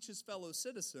not teach his fellow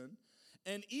citizen,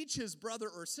 and each his brother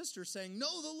or sister, saying,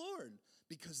 know the Lord,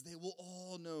 because they will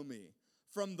all know me,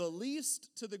 from the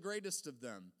least to the greatest of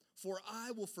them. For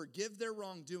I will forgive their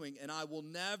wrongdoing, and I will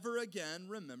never again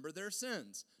remember their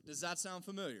sins." Does that sound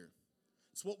familiar?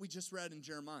 It's what we just read in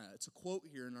Jeremiah. It's a quote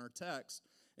here in our text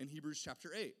in Hebrews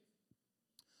chapter 8.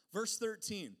 Verse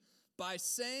 13, "By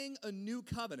saying a new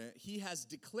covenant, he has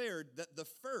declared that the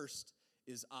first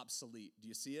is obsolete." Do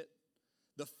you see it?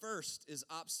 The first is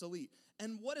obsolete.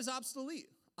 And what is obsolete?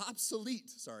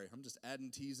 Sorry, I'm just adding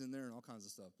T's in there and all kinds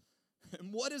of stuff.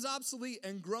 And what is obsolete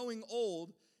and growing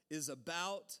old is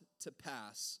about to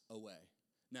pass away.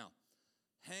 Now,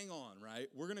 hang on, right?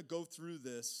 We're going to go through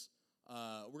this.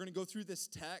 We're going to go through this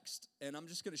text, and I'm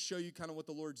just going to show you kind of what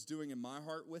the Lord's doing in my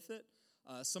heart with it.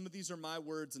 Some of these are my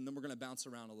words, and then we're going to bounce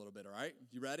around a little bit, all right?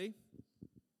 You ready?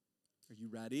 Are you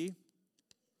ready?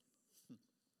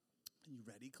 Are you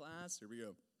ready, class? Here we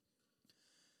go.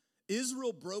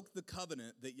 Israel broke the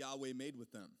covenant that Yahweh made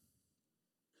with them.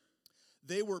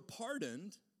 They were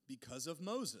pardoned because of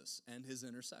Moses and his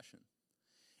intercession.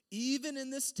 Even in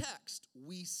this text,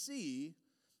 we see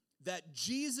that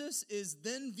Jesus is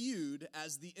then viewed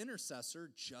as the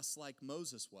intercessor just like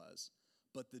Moses was.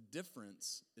 But the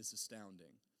difference is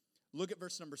astounding. Look at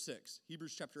verse number 6,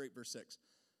 Hebrews chapter 8, verse 6.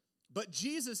 "But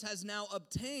Jesus has now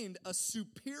obtained a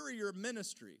superior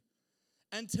ministry,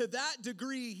 and to that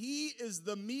degree, he is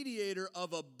the mediator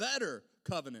of a better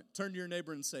covenant." Turn to your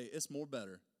neighbor and say, "It's more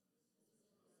better."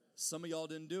 Some of y'all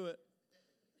didn't do it.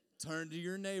 Turn to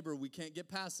your neighbor. We can't get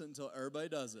past it until everybody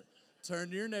does it.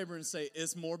 Turn to your neighbor and say,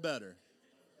 "It's more better."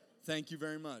 Thank you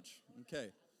very much.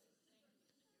 Okay.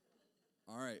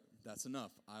 All right, that's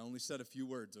enough. I only said a few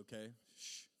words, okay?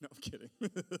 Shh. No, I'm kidding.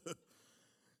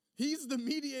 He's the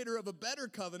mediator of a better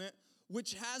covenant,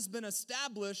 which has been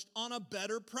established on a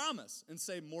better promise. And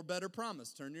say, more better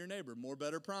promise. Turn to your neighbor, more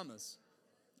better promise.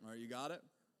 All right, you got it?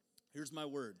 Here's my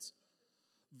words.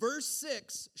 Verse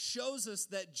 6 shows us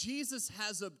that Jesus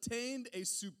has obtained a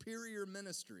superior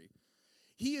ministry.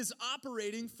 He is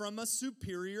operating from a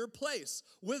superior place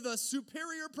with a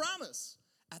superior promise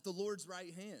at the Lord's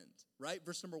right hand, right?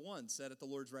 Verse number 1 said at the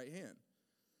Lord's right hand.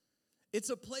 It's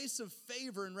a place of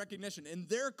favor and recognition. In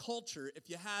their culture, if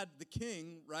you had the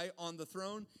king, right, on the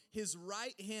throne, his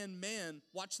right-hand man,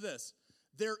 watch this,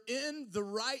 they're in the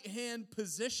right-hand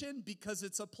position because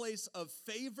it's a place of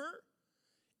favor.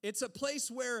 It's a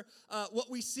place where what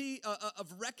we see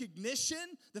of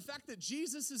recognition, the fact that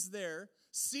Jesus is there,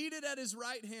 seated at his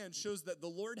right hand, shows that the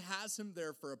Lord has him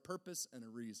there for a purpose and a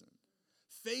reason.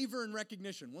 Favor and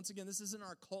recognition. Once again, this isn't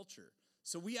our culture.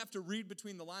 So we have to read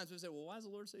between the lines. We say, well, why does the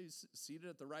Lord say he's seated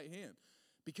at the right hand?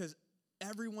 Because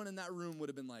everyone in that room would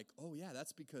have been like, oh, yeah,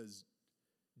 that's because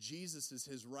Jesus is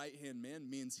his right-hand man,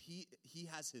 means he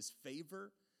has his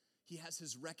favor. He has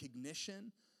his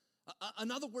recognition.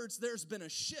 In other words, there's been a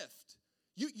shift.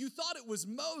 You thought it was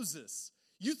Moses.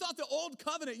 You thought the Old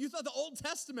Covenant, you thought the Old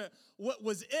Testament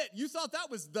was it. You thought that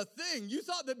was the thing. You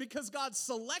thought that because God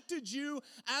selected you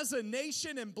as a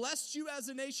nation and blessed you as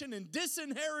a nation and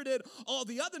disinherited all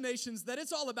the other nations, that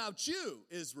it's all about you,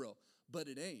 Israel. But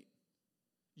it ain't.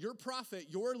 Your prophet,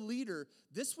 your leader,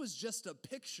 this was just a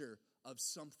picture of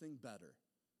something better.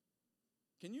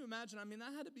 Can you imagine? I mean,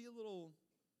 that had to be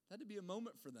a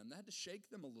moment for them. That had to shake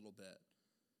them a little bit.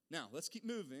 Now, let's keep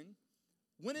moving.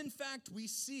 What in fact we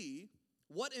see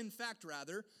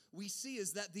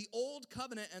is that the old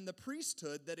covenant and the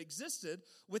priesthood that existed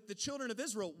with the children of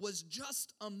Israel was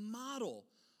just a model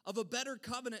of a better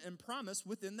covenant and promise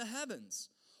within the heavens.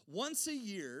 Once a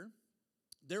year,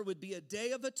 there would be a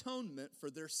day of atonement for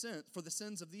the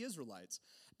sins of the Israelites,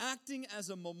 acting as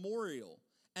a memorial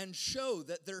and show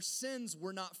that their sins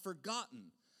were not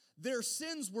forgotten. Their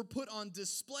sins were put on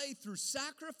display through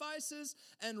sacrifices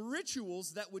and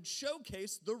rituals that would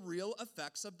showcase the real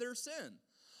effects of their sin.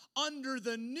 Under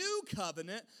the new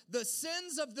covenant, the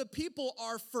sins of the people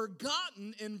are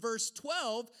forgotten in verse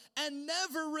 12 and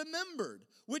never remembered,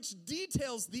 which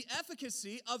details the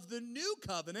efficacy of the new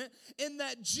covenant in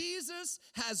that Jesus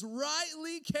has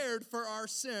rightly cared for our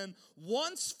sin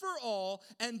once for all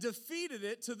and defeated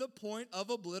it to the point of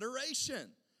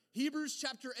obliteration. Hebrews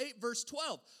chapter 8, verse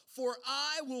 12, for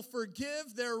I will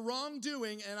forgive their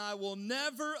wrongdoing and I will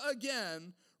never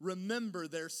again remember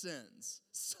their sins.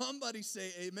 Somebody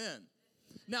say amen.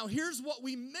 Now here's what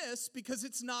we miss because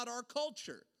it's not our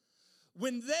culture.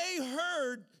 When they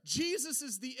heard Jesus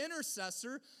is the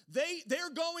intercessor, they're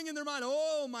going in their mind,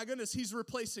 oh my goodness, he's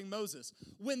replacing Moses.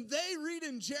 When they read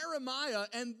in Jeremiah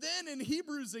and then in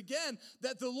Hebrews again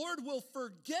that the Lord will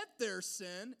forget their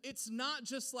sin, it's not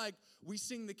just like we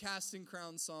sing the Casting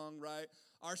Crowns song, right?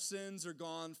 Our sins are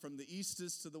gone from the east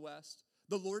is to the west.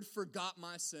 The Lord forgot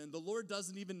my sin. The Lord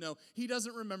doesn't even know. He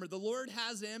doesn't remember. The Lord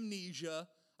has amnesia.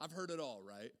 I've heard it all,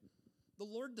 right? The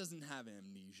Lord doesn't have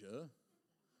amnesia.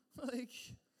 Like,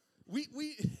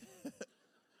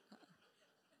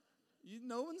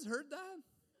 no one's heard that?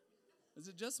 Is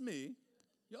it just me?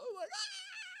 Yo, like,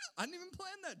 I didn't even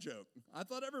plan that joke. I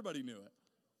thought everybody knew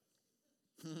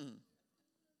it.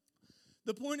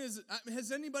 The point is,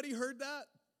 has anybody heard that?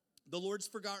 The Lord's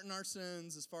forgotten our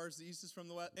sins as far as the east is from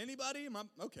the west. Anybody?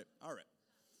 Okay, all right.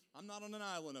 I'm not on an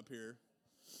island up here.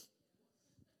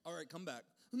 All right, come back.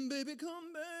 Baby,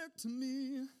 come back to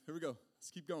me. Here we go.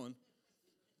 Let's keep going.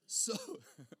 So,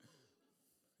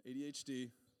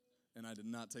 ADHD, and I did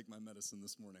not take my medicine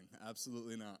this morning.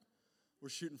 Absolutely not. We're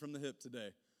shooting from the hip today.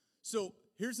 So,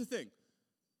 here's the thing.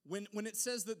 When it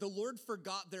says that the Lord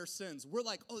forgot their sins, we're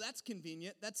like, oh, that's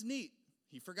convenient. That's neat.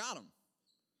 He forgot them.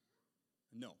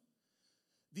 No.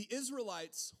 The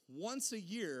Israelites, once a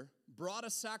year, brought a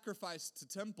sacrifice to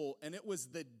temple, and it was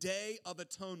the Day of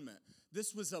Atonement.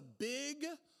 This was a big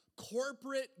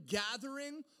corporate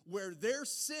gathering where their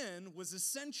sin was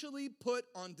essentially put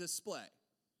on display.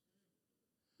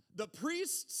 The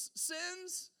priests'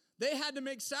 sins, they had to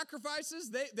make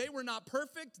sacrifices. They were not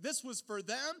perfect. This was for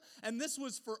them, and this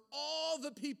was for all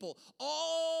the people.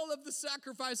 All of the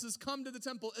sacrifices come to the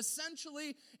temple.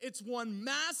 Essentially, it's one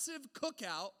massive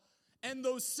cookout. And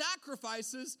those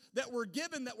sacrifices that were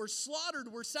given, that were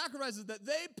slaughtered, were sacrifices that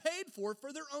they paid for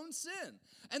their own sin.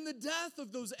 And the death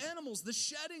of those animals, the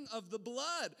shedding of the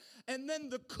blood, and then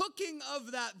the cooking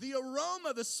of that, the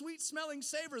aroma, the sweet-smelling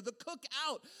savor, the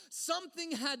cookout.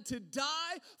 Something had to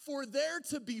die for there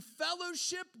to be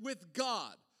fellowship with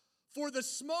God. For the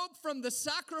smoke from the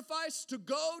sacrifice to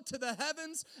go to the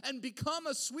heavens and become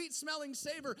a sweet-smelling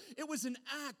savor. It was an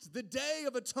act. The Day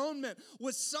of Atonement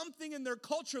was something in their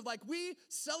culture. Like we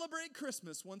celebrate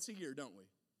Christmas once a year, don't we?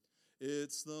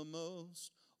 It's the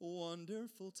most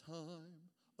wonderful time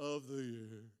of the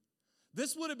year.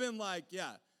 This would have been like,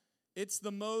 yeah, it's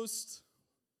the most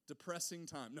depressing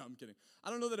time. No, I'm kidding. I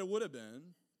don't know that it would have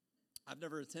been. I've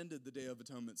never attended the Day of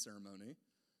Atonement ceremony.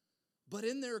 But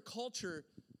in their culture,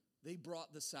 they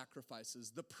brought the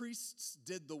sacrifices. The priests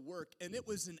did the work, and it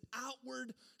was an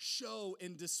outward show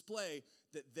and display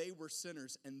that they were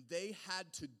sinners, and they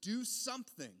had to do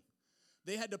something.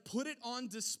 They had to put it on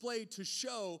display to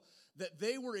show that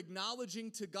they were acknowledging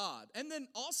to God. And then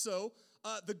also,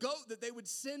 the goat that they would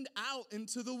send out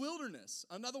into the wilderness.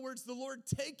 In other words, the Lord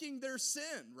taking their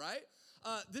sin, right?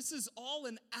 This is all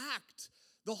an act.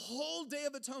 The whole Day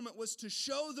of Atonement was to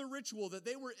show the ritual that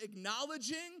they were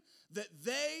acknowledging that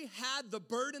they had the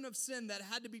burden of sin that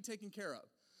had to be taken care of.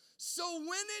 So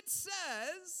when it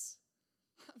says,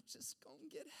 I'm just going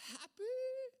to get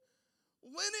happy.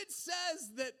 When it says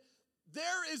that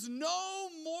there is no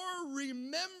more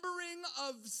remembering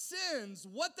of sins,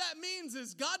 what that means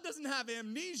is God doesn't have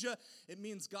amnesia. It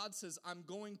means God says, I'm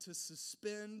going to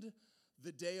suspend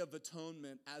the Day of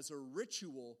Atonement as a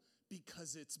ritual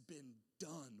because it's been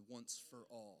done once for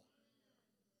all.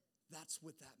 That's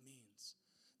what that means.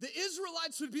 The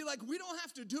Israelites would be like, we don't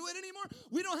have to do it anymore.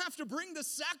 We don't have to bring the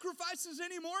sacrifices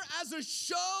anymore as a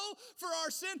show for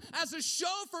our sin, as a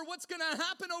show for what's going to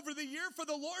happen over the year for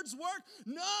the Lord's work.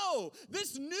 No,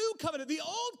 this new covenant, the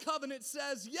old covenant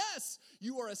says, yes,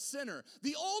 you are a sinner.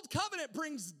 The old covenant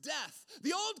brings death.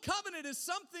 The old covenant is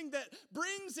something that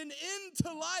brings an end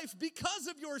to life because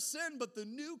of your sin, but the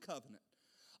new covenant,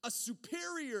 a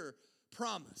superior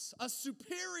promise, a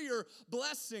superior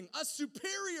blessing, a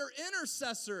superior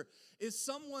intercessor is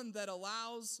someone that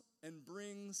allows and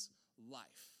brings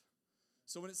life.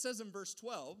 So when it says in verse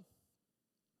 12,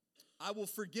 I will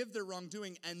forgive their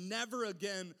wrongdoing and never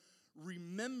again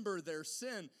remember their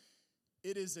sin,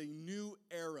 it is a new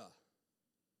era.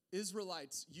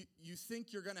 Israelites, you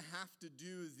think you're going to have to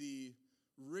do the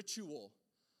ritual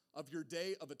of your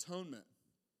Day of Atonement.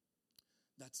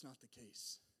 That's not the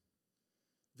case.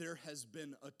 There has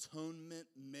been atonement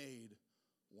made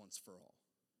once for all.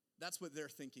 That's what they're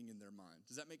thinking in their mind.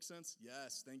 Does that make sense?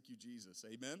 Yes, thank you, Jesus.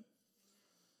 Amen?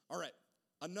 All right,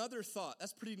 another thought.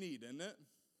 That's pretty neat, isn't it?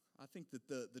 I think that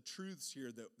the truths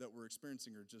here that we're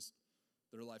experiencing are just,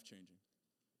 they're life-changing.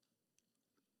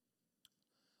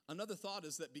 Another thought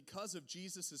is that because of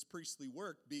Jesus' priestly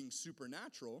work being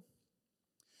supernatural,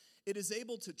 it is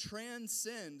able to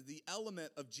transcend the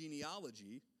element of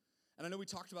genealogy. And I know we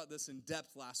talked about this in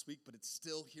depth last week, but it's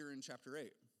still here in chapter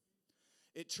 8.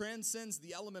 It transcends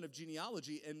the element of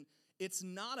genealogy, and it's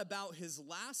not about his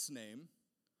last name,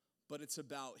 but it's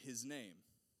about his name.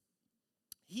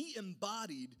 He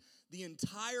embodied the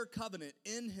entire covenant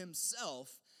in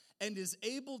himself and is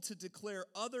able to declare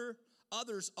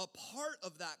others a part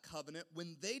of that covenant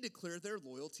when they declare their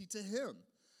loyalty to him.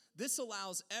 This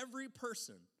allows every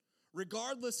person,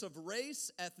 regardless of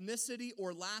race, ethnicity,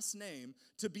 or last name,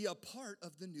 to be a part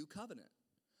of the new covenant.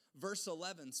 Verse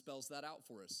 11 spells that out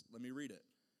for us. Let me read it.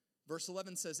 Verse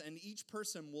 11 says, and each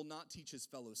person will not teach his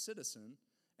fellow citizen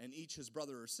and each his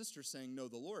brother or sister, saying, know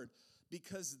the Lord,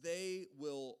 because they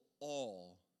will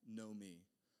all know me,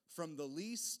 from the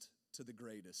least to the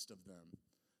greatest of them.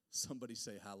 Somebody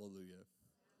say hallelujah.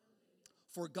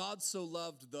 For God so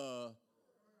loved the...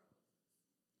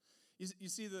 You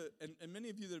see, and many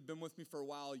of you that have been with me for a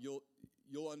while,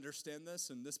 you'll understand this,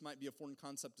 and this might be a foreign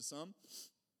concept to some.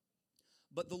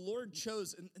 But the Lord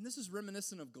chose, and this is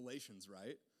reminiscent of Galatians,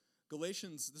 right?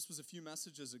 Galatians, this was a few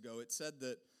messages ago, it said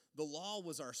that the law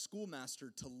was our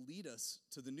schoolmaster to lead us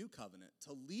to the new covenant,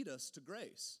 to lead us to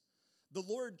grace. The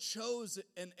Lord chose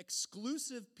an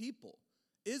exclusive people,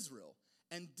 Israel,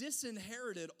 and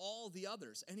disinherited all the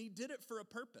others, and he did it for a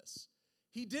purpose.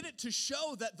 He did it to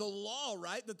show that the law,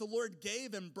 right, that the Lord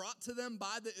gave and brought to them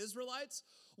by the Israelites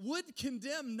would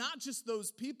condemn not just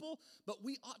those people, but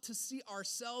we ought to see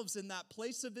ourselves in that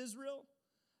place of Israel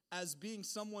as being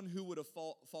someone who would have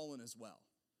fallen as well.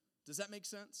 Does that make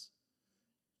sense?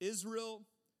 Israel,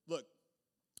 look,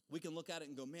 we can look at it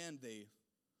and go, man,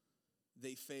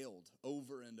 they failed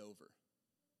over and over.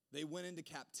 They went into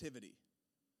captivity.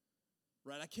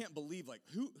 Right, I can't believe, like,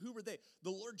 who were they? The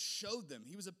Lord showed them.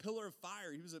 He was a pillar of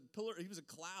fire. He was a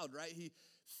cloud, right? He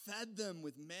fed them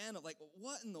with manna. Like,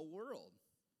 what in the world?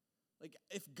 Like,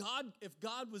 if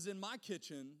God was in my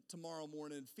kitchen tomorrow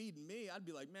morning feeding me, I'd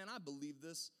be like, man, I believe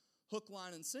this hook,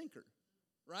 line, and sinker,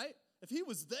 right? If he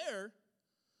was there,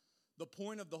 the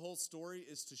point of the whole story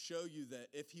is to show you that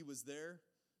if he was there,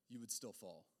 you would still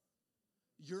fall.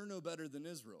 You're no better than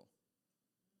Israel.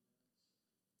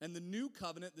 And the new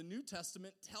covenant, the New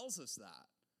Testament tells us that.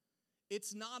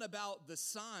 It's not about the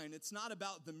sign. It's not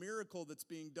about the miracle that's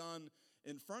being done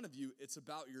in front of you. It's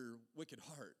about your wicked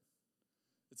heart.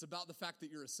 It's about the fact that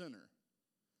you're a sinner.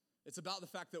 It's about the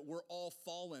fact that we're all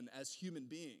fallen as human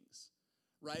beings,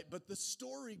 right? But the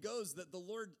story goes that the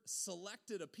Lord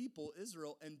selected a people,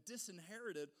 Israel, and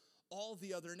disinherited all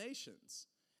the other nations.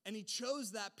 And he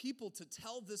chose that people to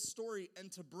tell this story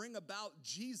and to bring about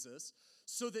Jesus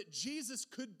so that Jesus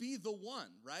could be the one,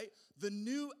 right? The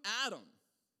new Adam,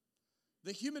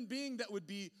 the human being that would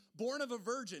be born of a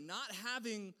virgin, not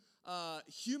having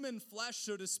human flesh,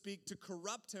 so to speak, to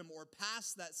corrupt him or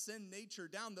pass that sin nature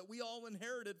down that we all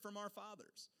inherited from our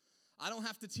fathers. I don't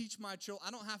have to teach my children. I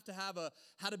don't have to have a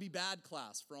how to be bad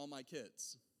class for all my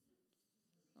kids.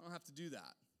 I don't have to do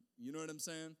that. You know what I'm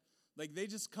saying? Like, they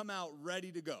just come out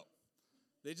ready to go.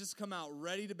 They just come out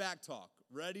ready to backtalk,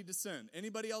 ready to sin.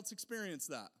 Anybody else experience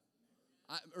that?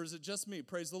 Or is it just me?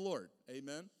 Praise the Lord.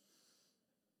 Amen.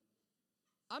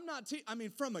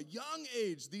 From a young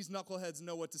age, these knuckleheads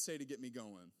know what to say to get me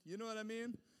going. You know what I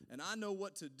mean? And I know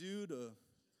what to do to...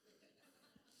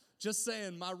 Just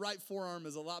saying, my right forearm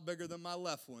is a lot bigger than my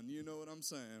left one. You know what I'm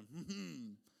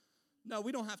saying? No,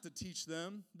 we don't have to teach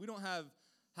them. We don't have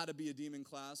How to Be a Demon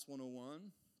Class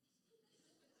 101.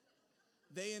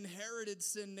 They inherited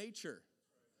sin nature.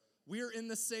 We're in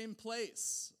the same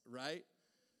place, right?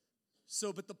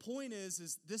 So, but the point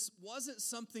is this wasn't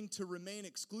something to remain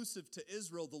exclusive to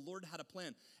Israel. The Lord had a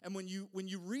plan. And when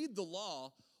you read the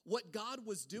law, what God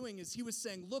was doing is he was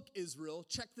saying, look, Israel,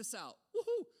 check this out.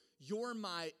 Woohoo! You're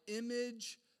my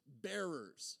image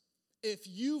bearers. If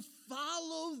you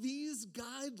follow these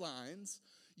guidelines,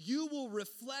 you will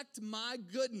reflect my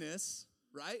goodness,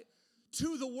 right,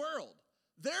 to the world.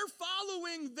 They're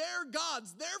following their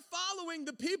gods. They're following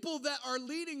the people that are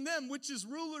leading them, which is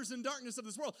rulers in darkness of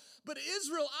this world. But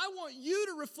Israel, I want you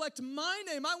to reflect my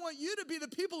name. I want you to be the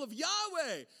people of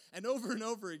Yahweh. And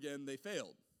over again, they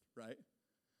failed, right?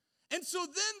 And so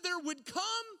then there would come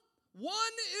one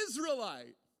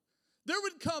Israelite. There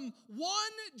would come one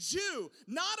Jew,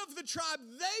 not of the tribe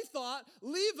they thought,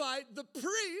 Levite, the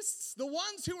priests, the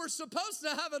ones who were supposed to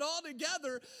have it all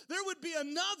together. There would be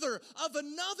another of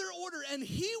another order, and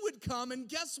he would come, and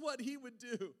guess what he would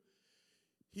do?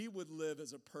 He would live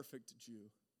as a perfect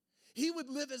Jew. He would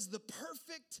live as the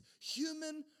perfect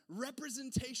human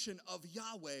representation of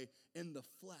Yahweh in the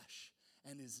flesh,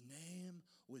 and his name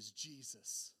was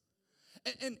Jesus.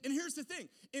 And here's the thing.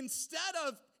 Instead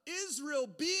of Israel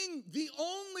being the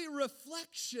only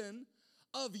reflection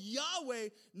of Yahweh,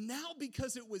 now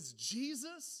because it was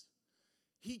Jesus,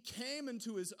 he came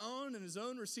into his own, and his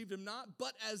own received him not.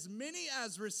 But as many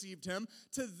as received him,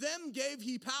 to them gave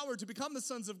he power to become the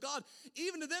sons of God,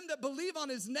 even to them that believe on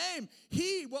his name.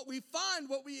 What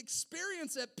we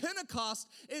experience at Pentecost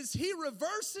is he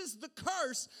reverses the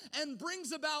curse and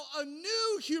brings about a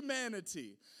new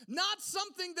humanity. Not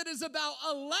something that is about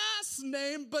a last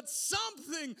name, but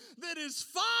something that is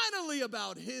finally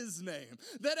about his name.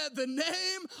 That at the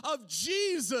name of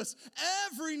Jesus,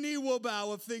 every knee will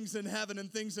bow of things in heaven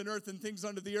and things in earth and things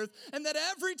under the earth, and that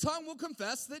every tongue will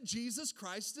confess that Jesus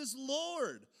Christ is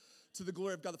Lord, to the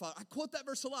glory of God the Father. I quote that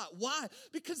verse a lot. Why?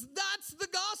 Because that's the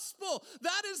gospel.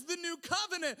 That is the new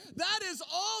covenant. That is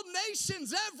all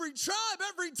nations, every tribe,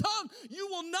 every tongue. You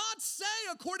will not say,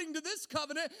 according to this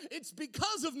covenant, it's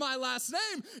because of my last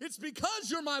name. It's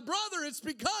because you're my brother. It's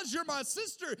because you're my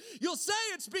sister. You'll say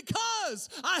it's because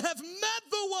I have met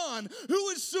the one who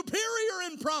is superior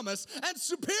in promise and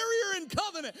superior in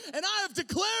covenant, and I have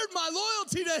declared my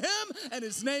loyalty to him, and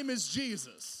his name is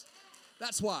Jesus.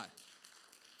 That's why.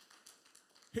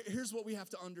 Here's what we have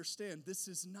to understand. This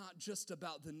is not just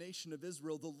about the nation of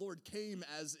Israel. The Lord came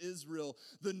as Israel,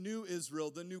 the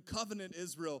new covenant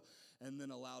Israel, and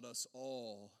then allowed us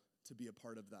all to be a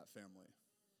part of that family.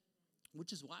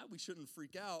 Which is why we shouldn't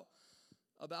freak out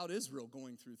about Israel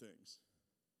going through things.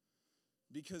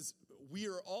 Because we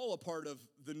are all a part of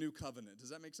the new covenant. Does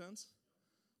that make sense?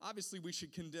 Obviously, we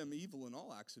should condemn evil and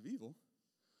all acts of evil.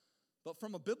 But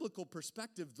from a biblical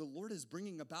perspective, the Lord is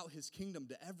bringing about his kingdom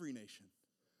to every nation,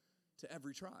 to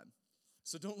every tribe.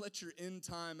 So don't let your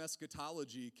end-time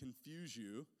eschatology confuse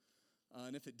you.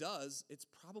 And if it does, it's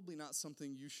probably not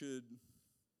something you should...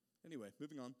 Anyway,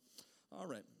 moving on. All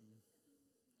right.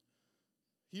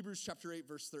 Hebrews chapter 8,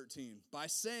 verse 13. By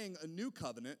saying a new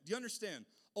covenant, do you understand?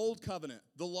 Old covenant,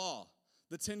 the law,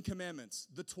 the 10 commandments,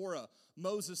 the Torah,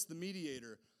 Moses, the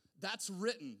mediator. That's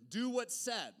written. Do what's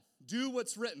said. Do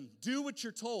what's written. Do what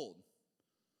you're told.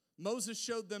 Moses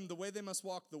showed them the way they must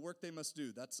walk, the work they must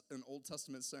do. That's an Old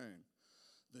Testament saying.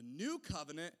 The new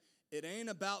covenant, it ain't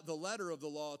about the letter of the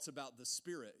law, it's about the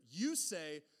spirit. You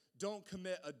say, don't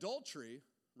commit adultery,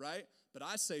 right? But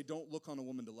I say, don't look on a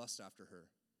woman to lust after her.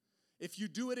 If you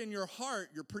do it in your heart,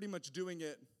 you're pretty much doing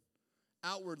it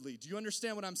outwardly. Do you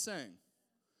understand what I'm saying?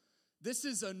 This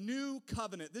is a new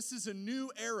covenant. This is a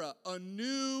new era, a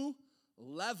new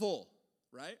level,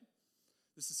 right?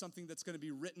 This is something that's going to be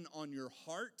written on your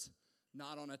heart,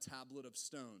 not on a tablet of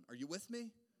stone. Are you with me?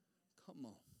 Come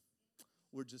on.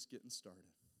 We're just getting started.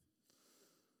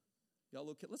 Y'all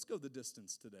okay? Let's go the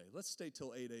distance today. Let's stay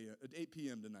till 8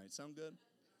 p.m. tonight. Sound good?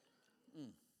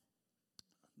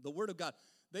 The Word of God.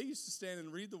 They used to stand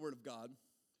and read the Word of God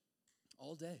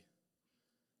all day.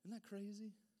 Isn't that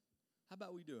crazy? How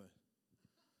about we do it?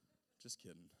 Just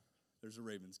kidding. There's a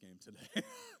Ravens game today.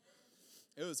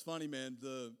 It was funny, man.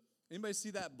 Anybody see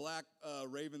that black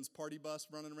Ravens party bus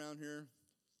running around here?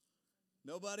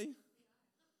 Nobody?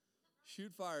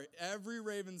 Shoot fire. Every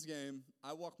Ravens game,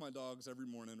 I walk my dogs every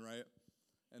morning, right?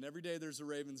 And every day there's a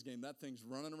Ravens game. That thing's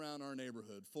running around our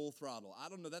neighborhood, full throttle. I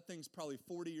don't know, that thing's probably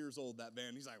 40 years old, that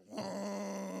van. He's like,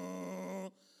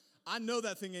 whoa. I know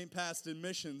that thing ain't passed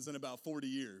admissions in about 40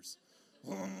 years.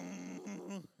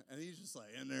 And he's just like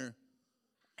in there.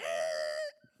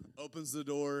 Opens the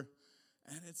door.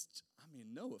 And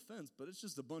mean, no offense, but it's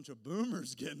just a bunch of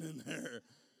boomers getting in there.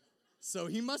 So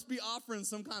he must be offering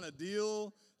some kind of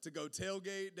deal to go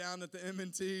tailgate down at the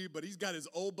M&T, but he's got his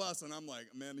old bus, and I'm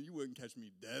like, man, you wouldn't catch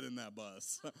me dead in that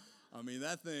bus. I mean,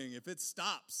 that thing, if it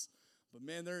stops, but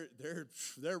man,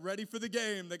 they're ready for the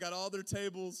game. They got all their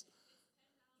tables.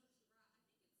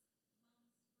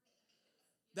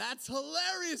 That's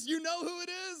hilarious. You know who it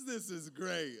is? This is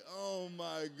great. Oh,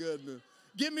 my goodness.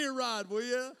 Give me a ride, will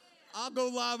you? I'll go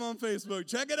live on Facebook.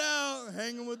 Check it out.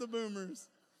 Hanging with the boomers.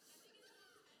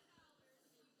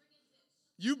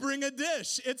 You bring a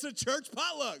dish. It's a church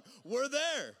potluck. We're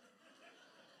there.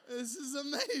 This is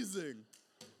amazing.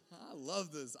 I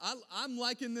love this. I'm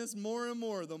liking this more and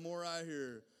more the more I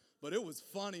hear. But it was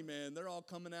funny, man. They're all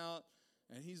coming out,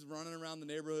 and he's running around the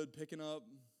neighborhood picking up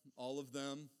all of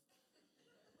them.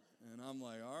 And I'm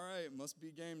like, all right, must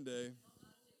be game day.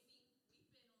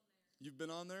 You've been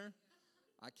on there?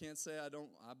 I can't say I don't.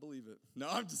 I believe it. No,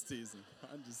 I'm just teasing.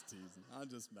 I'm just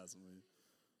messing with you.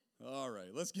 All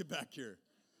right, let's get back here.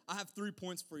 I have 3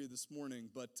 points for you this morning,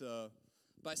 but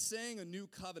by saying a new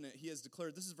covenant, he has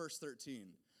declared, this is verse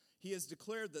 13, he has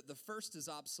declared that the first is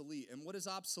obsolete, and what is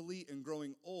obsolete and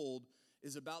growing old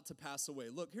is about to pass away.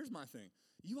 Look, here's my thing.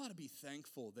 You ought to be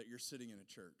thankful that you're sitting in a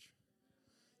church.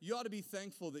 You ought to be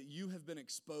thankful that you have been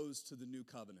exposed to the new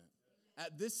covenant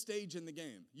at this stage in the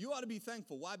game. You ought to be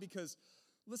thankful. Why? Because,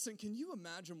 listen, can you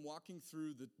imagine walking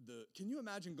through can you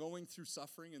imagine going through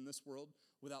suffering in this world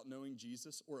without knowing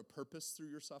Jesus or a purpose through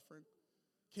your suffering?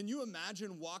 Can you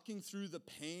imagine walking through the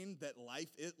pain that life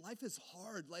is? Life is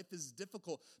hard, life is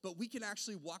difficult, but we can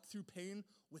actually walk through pain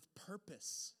with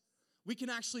purpose. We can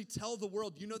actually tell the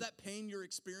world, you know, that pain you're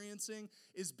experiencing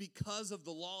is because of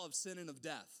the law of sin and of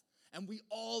death. And we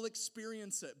all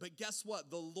experience it. But guess what?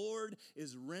 The Lord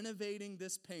is renovating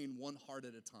this pain one heart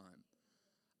at a time.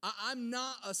 I'm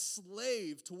not a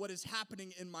slave to what is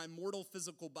happening in my mortal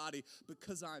physical body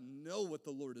because I know what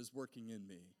the Lord is working in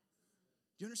me.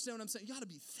 Do you understand what I'm saying? You got to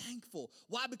be thankful.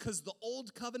 Why? Because the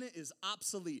old covenant is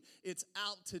obsolete. It's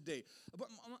out to date.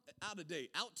 Out of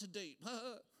date. Out to date.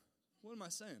 What am I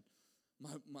saying?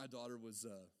 My daughter was,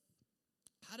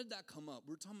 how did that come up?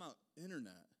 We were talking about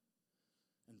internet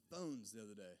and phones the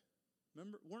other day.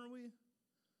 Remember, weren't we?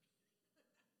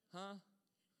 Huh?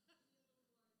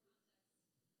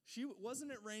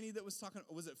 Wasn't it Rainey that was talking,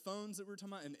 was it phones that we were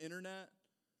talking about and internet?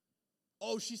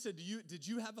 Oh, she said, did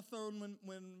you have a phone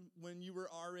when you were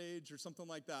our age or something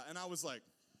like that? And I was like,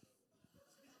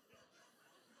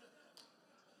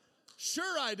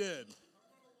 sure I did.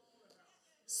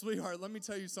 Sweetheart, let me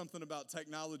tell you something about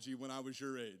technology when I was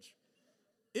your age.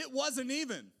 It wasn't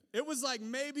even. It was like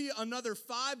maybe another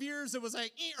 5 years. It was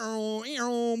like,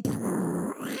 hang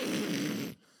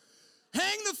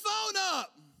the phone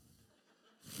up.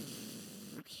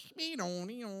 You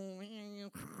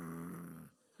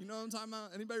know what I'm talking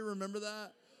about? Anybody remember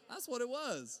that? That's what it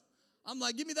was. I'm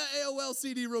like, give me that AOL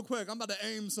CD real quick. I'm about to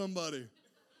aim somebody.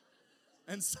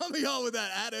 And some of y'all with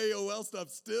that at AOL stuff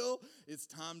still, it's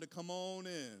time to come on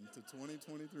in to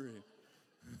 2023.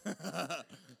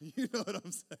 You know what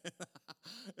I'm saying?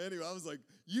 Anyway, I was like,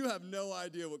 you have no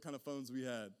idea what kind of phones we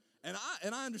had. And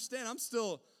I understand, I'm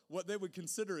still what they would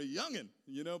consider a youngin',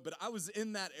 you know, but I was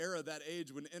in that era, that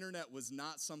age when internet was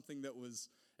not something that was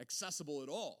accessible at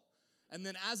all. And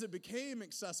then as it became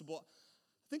accessible,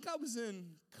 I think I was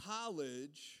in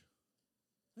college.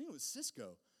 I think it was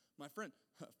Cisco. My friend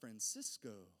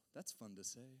Francisco. That's fun to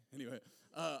say. Anyway,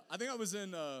 I think I was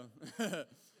in.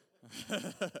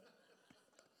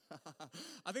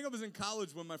 I think I was in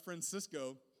college when my friend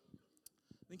Cisco.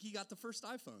 I think he got the first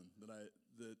iPhone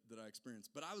that I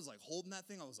experienced. But I was like holding that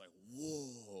thing. I was like,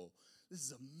 whoa, this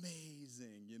is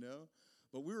amazing, you know.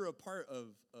 But we were a part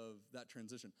of that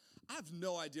transition. I have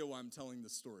no idea why I'm telling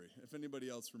this story, if anybody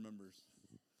else remembers.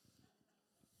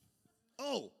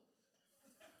 Oh!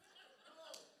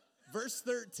 Verse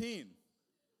 13.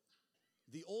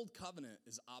 The old covenant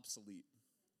is obsolete.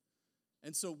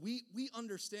 And so we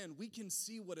understand, we can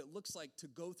see what it looks like to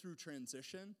go through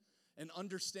transition and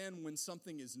understand when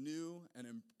something is new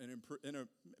and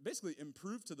basically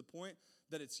improved to the point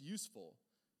that it's useful.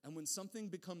 And when something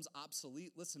becomes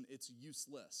obsolete, listen, it's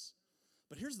useless.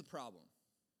 But here's the problem.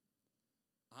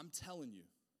 I'm telling you,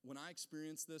 when I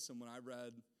experienced this and when I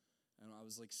read, and I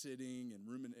was like sitting and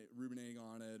ruminating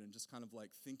on it and just kind of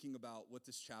like thinking about what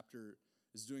this chapter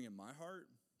is doing in my heart,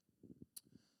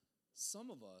 some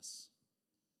of us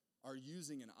are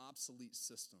using an obsolete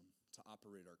system to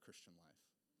operate our Christian life.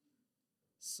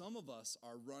 Some of us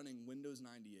are running Windows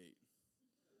 98.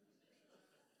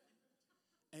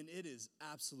 And it is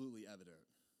absolutely evident.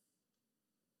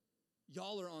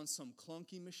 Y'all are on some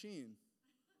clunky machine.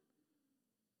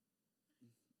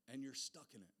 and you're stuck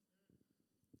in it.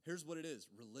 Here's what it is: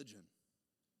 religion,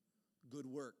 good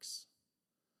works.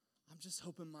 I'm just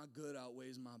hoping my good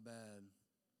outweighs my bad.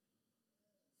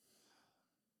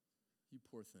 You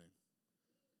poor thing.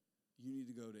 You need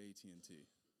to go to AT&T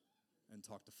and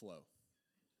talk to Flo.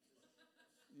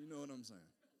 You know what I'm saying?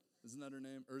 Isn't that her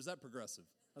name? Or is that Progressive?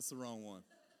 That's the wrong one.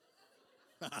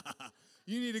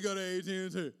 You need to go to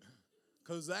AT&T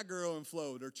because that girl and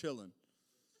Flo, they're chilling.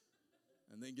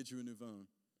 And they can get you a new phone.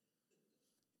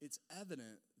 It's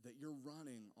evident that you're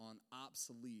running on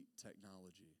obsolete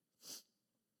technology.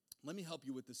 Let me help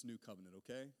you with this new covenant,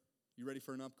 okay? You ready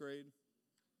for an upgrade?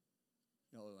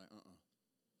 Y'all are like,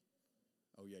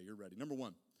 Oh, yeah, you're ready. Number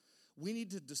one, we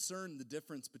need to discern the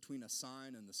difference between a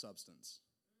sign and the substance.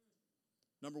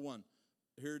 Number one,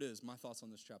 here it is, my thoughts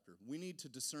on this chapter. We need to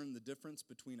discern the difference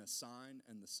between a sign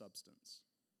and the substance.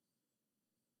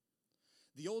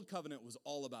 The old covenant was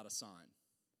all about a sign.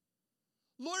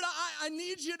 Lord, I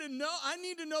need you to know, I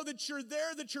need to know that you're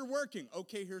there, that you're working.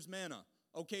 Okay, here's manna.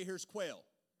 Okay, here's quail.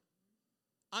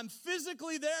 I'm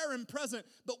physically there and present,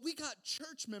 but we got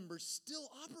church members still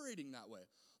operating that way.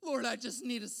 Lord, I just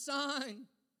need a sign.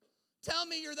 Tell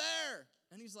me you're there.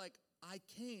 And he's like, I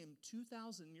came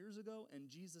 2,000 years ago and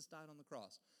Jesus died on the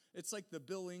cross. It's like the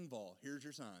Bill Engvall, here's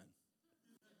your sign.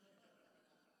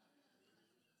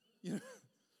 You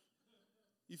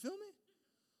feel me?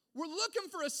 We're looking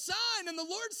for a sign, and the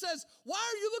Lord says, why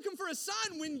are you looking for a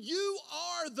sign when you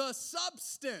are the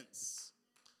substance?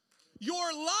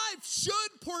 Your life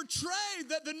should portray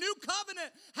that the new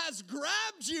covenant has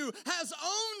grabbed you, has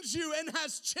owned you, and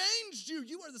has changed you.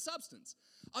 You are the substance.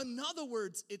 In other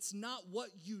words, it's not what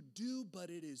you do, but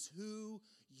it is who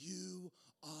you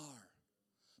are.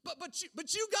 But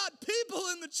you got people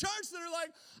in the church that are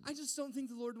like, I just don't think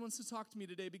the Lord wants to talk to me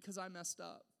today because I messed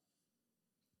up.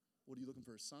 What are you looking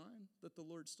for, a sign that the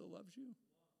Lord still loves you?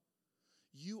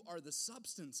 You are the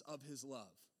substance of his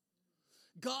love.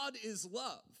 God is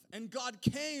love, and God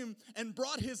came and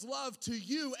brought his love to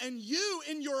you, and you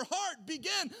in your heart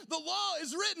begin. The law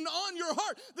is written on your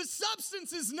heart. The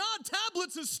substance is not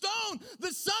tablets of stone.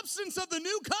 The substance of the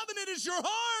new covenant is your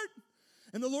heart.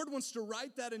 And the Lord wants to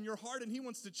write that in your heart, and he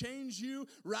wants to change you,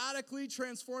 radically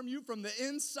transform you from the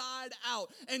inside out.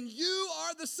 And you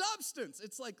are the substance.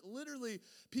 It's like literally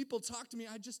people talk to me,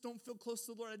 I just don't feel close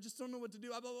to the Lord. I just don't know what to do.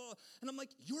 Blah, blah, blah. And I'm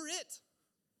like, you're it.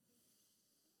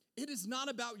 It is not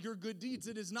about your good deeds.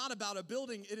 It is not about a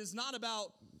building. It is not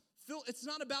about it's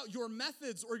not about your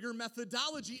methods or your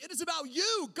methodology. It is about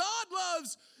you. God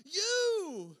loves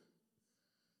you.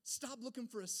 Stop looking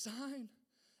for a sign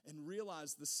and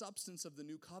realize the substance of the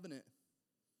new covenant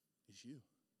is you.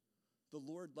 The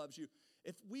Lord loves you.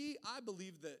 I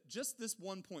believe that just this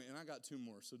one point, and I got two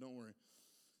more, so don't worry.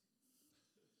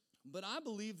 But I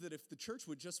believe that if the church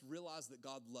would just realize that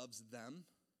God loves them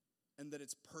and that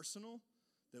it's personal,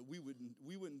 that we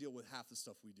wouldn't deal with half the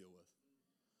stuff we deal with.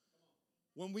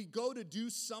 When we go to do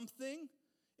something,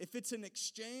 if it's an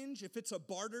exchange, if it's a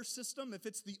barter system, if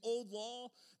it's the old law,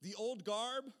 the old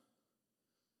garb,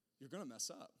 you're going to mess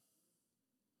up.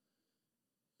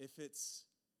 If it's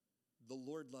the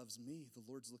Lord loves me, the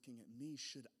Lord's looking at me,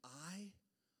 should I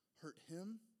hurt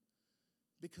him?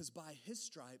 Because by his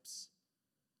stripes,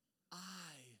 I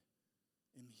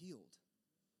am healed.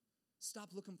 Stop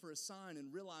looking for a sign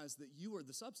and realize that you are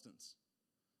the substance.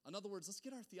 In other words, let's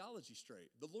get our theology straight.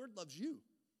 The Lord loves you.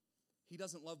 He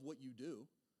doesn't love what you do.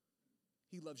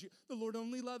 He loves you. The Lord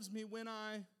only loves me when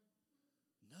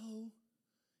No.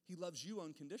 He loves you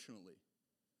unconditionally.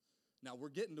 Now, we're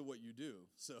getting to what you do,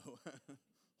 so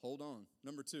hold on.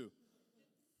 Number two.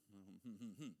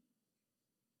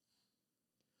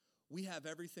 We have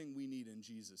everything we need in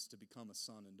Jesus to become a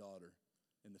son and daughter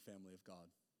in the family of God.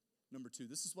 Number two,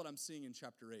 this is what I'm seeing in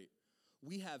chapter 8.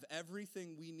 We have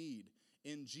everything we need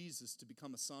in Jesus to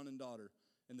become a son and daughter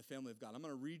in the family of God. I'm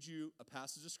going to read you a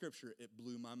passage of Scripture. It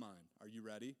blew my mind. Are you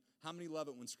ready? How many love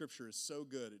it when Scripture is so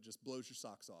good it just blows your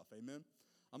socks off? Amen?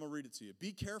 I'm going to read it to you.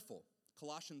 Be careful.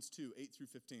 Colossians 2, 8 through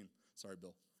 15. Sorry,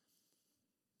 Bill.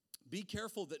 Be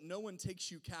careful that no one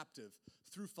takes you captive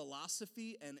through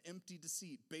philosophy and empty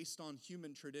deceit based on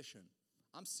human tradition.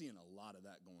 I'm seeing a lot of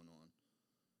that going on.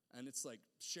 And it's like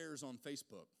shares on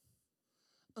Facebook.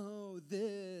 Oh,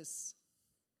 this.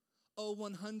 Oh,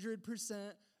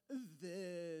 100%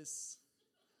 this.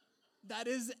 That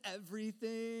is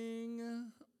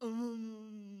everything.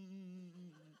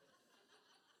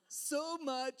 So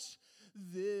much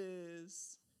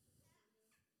this.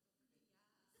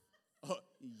 Oh,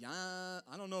 yeah.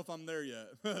 I don't know if I'm there yet.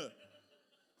 Yes.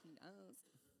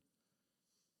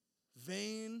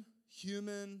 Vain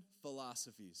human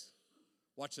philosophies.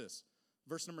 Watch this.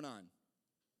 Verse number 9.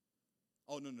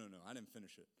 Oh, no, I didn't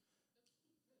finish it.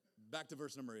 Back to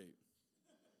verse number 8.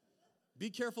 Be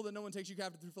careful that no one takes you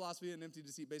captive through philosophy and empty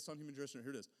deceit based on human tradition.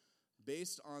 Here it is.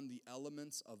 Based on the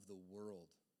elements of the world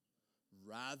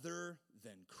rather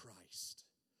than Christ.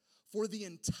 For the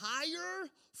entire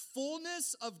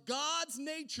fullness of God's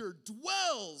nature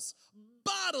dwells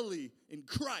bodily in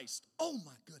Christ. Oh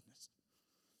my goodness.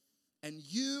 And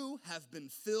you have been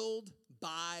filled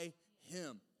by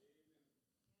him.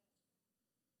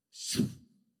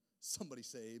 Somebody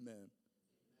say amen.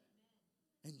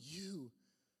 And you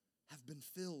have been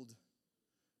filled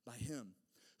by him,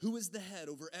 who is the head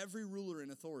over every ruler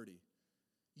and authority.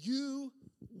 You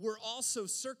were also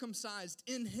circumcised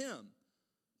in him.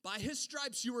 By his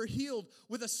stripes you were healed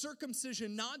with a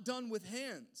circumcision not done with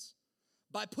hands,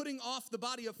 by putting off the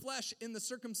body of flesh in the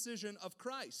circumcision of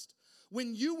Christ.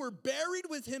 When you were buried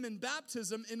with him in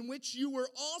baptism, in which you were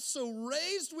also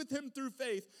raised with him through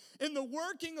faith in the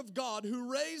working of God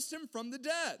who raised him from the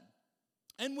dead.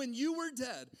 And when you were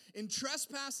dead in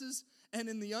trespasses and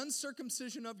in the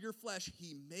uncircumcision of your flesh,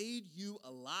 he made you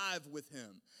alive with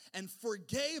him and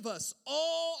forgave us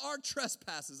all our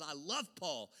trespasses. I love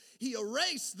Paul. He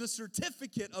erased the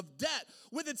certificate of debt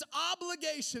with its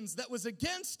obligations that was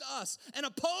against us and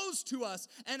opposed to us,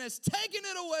 and has taken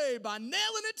it away by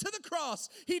nailing it to the cross.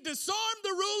 He disarmed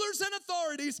the rulers and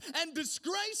authorities and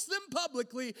disgraced them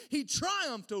publicly. He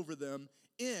triumphed over them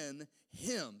in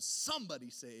him. Somebody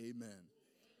say amen.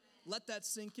 Let that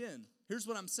sink in. Here's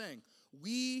what I'm saying.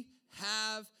 We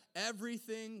have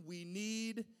everything we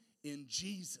need in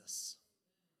Jesus.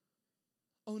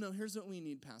 Oh no, here's what we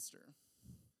need, Pastor.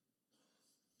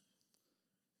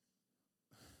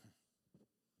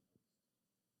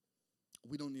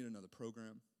 We don't need another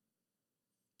program.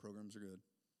 Programs are good.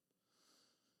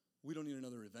 We don't need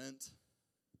another event.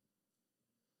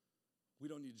 We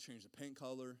don't need to change the paint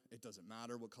color. It doesn't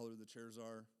matter what color the chairs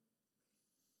are.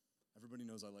 Everybody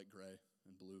knows I like gray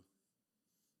and blue.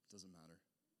 It doesn't matter.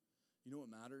 You know what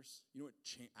matters? You know what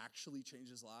actually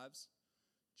changes lives?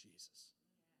 Jesus.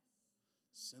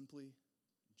 Simply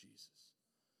Jesus.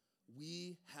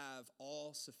 We have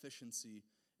all sufficiency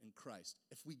in Christ.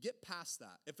 If we get past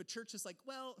that, if a church is like,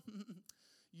 well,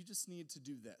 you just need to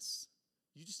do this.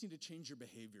 You just need to change your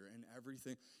behavior and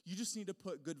everything. You just need to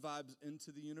put good vibes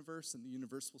into the universe, and the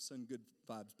universe will send good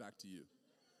vibes back to you.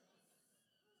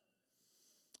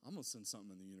 I'm going to send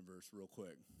something in the universe real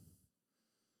quick.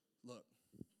 Look,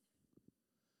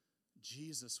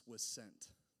 Jesus was sent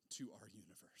to our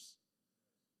universe.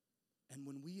 And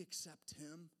when we accept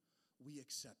him, we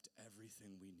accept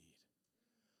everything we need.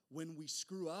 When we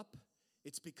screw up,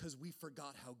 it's because we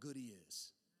forgot how good he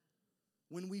is.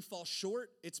 When we fall short,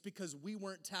 it's because we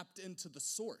weren't tapped into the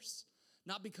source,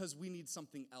 not because we need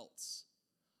something else.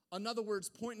 In other words,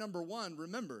 point number one,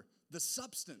 remember, the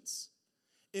substance.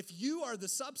 If you are the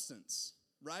substance,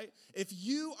 right? If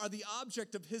you are the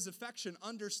object of his affection,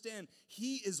 understand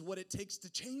he is what it takes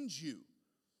to change you.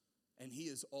 And he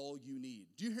is all you need.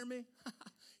 Do you hear me?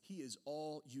 He is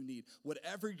all you need.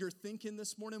 Whatever you're thinking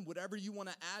this morning, whatever you want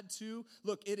to add to,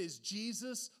 look, it is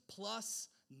Jesus plus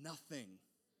nothing.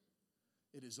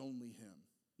 It is only him.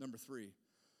 Number 3,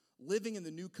 living in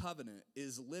the new covenant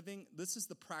is living, this is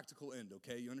the practical end,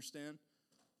 okay? You understand?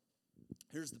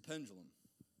 Here's the pendulum.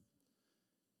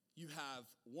 You have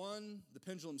one, the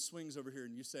pendulum swings over here,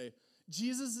 and you say,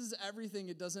 Jesus is everything.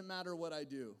 It doesn't matter what I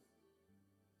do,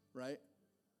 right?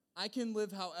 I can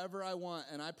live however I want,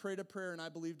 and I prayed a prayer, and I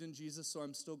believed in Jesus, so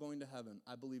I'm still going to heaven.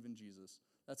 I believe in Jesus.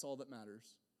 That's all that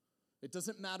matters. It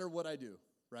doesn't matter what I do,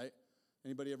 right?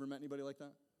 Anybody ever met anybody like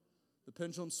that? The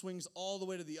pendulum swings all the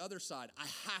way to the other side. I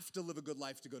have to live a good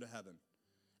life to go to heaven.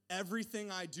 Everything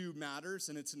I do matters,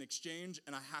 and it's an exchange,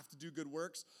 and I have to do good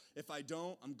works. If I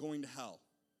don't, I'm going to hell.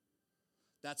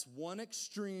 That's one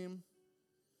extreme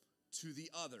to the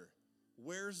other.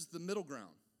 Where's the middle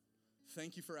ground?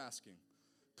 Thank you for asking.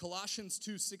 Colossians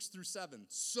 2, 6 through 7.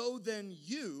 So then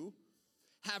you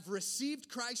have received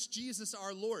Christ Jesus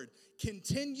our Lord.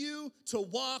 Continue to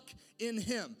walk in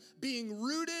him, being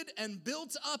rooted and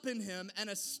built up in him and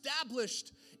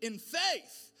established in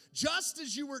faith, just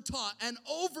as you were taught, and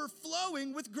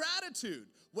overflowing with gratitude.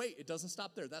 Wait, it doesn't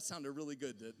stop there. That sounded really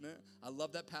good, didn't it? I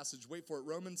love that passage. Wait for it.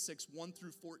 Romans 6, 1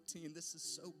 through 14. This is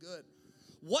so good.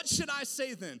 What should I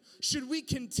say then? Should we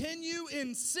continue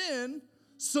in sin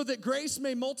so that grace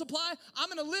may multiply? I'm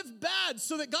going to live bad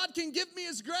so that God can give me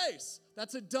his grace.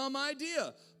 That's a dumb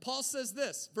idea. Paul says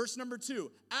this, verse number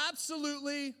 2,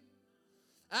 absolutely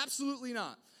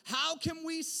not. How can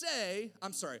we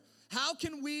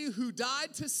who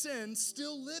died to sin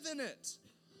still live in it?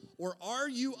 Or are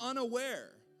you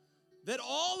unaware that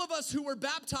all of us who were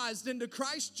baptized into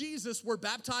Christ Jesus were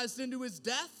baptized into his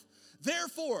death.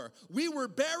 Therefore, we were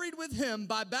buried with him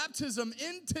by baptism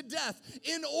into death,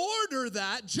 in order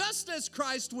that, just as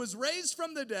Christ was raised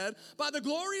from the dead by the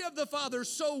glory of the Father,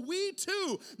 so we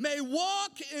too may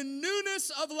walk in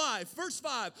newness of life. Verse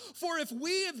 5, for if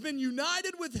we have been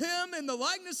united with him in the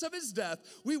likeness of his death,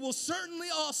 we will certainly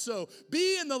also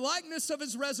be in the likeness of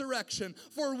his resurrection.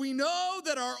 For we know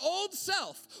that our old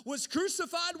self was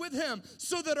crucified with him,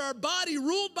 so that our body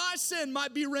ruled by sin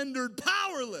might be rendered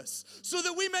powerless, so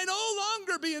that we may no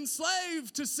longer be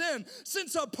enslaved to sin,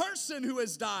 since a person who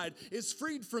has died is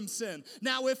freed from sin.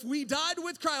 Now, if we died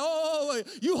with Christ,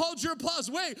 wait, you hold your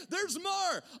applause. Wait, there's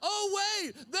more. Oh,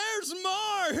 wait, there's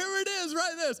more. Here it is,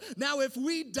 right this. Now, if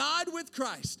we died with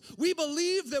Christ, we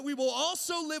believe that we will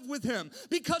also live with him,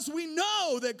 because we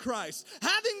know that Christ,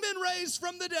 having been raised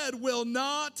from the dead, will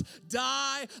not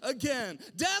die again.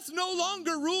 Death no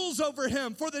longer rules over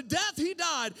him. For the death he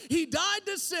died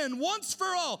to sin once for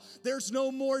all. There's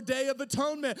no more day of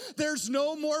atonement. There's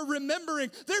no more remembering.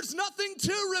 There's nothing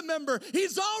to remember.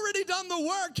 He's already done the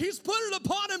work. He's put it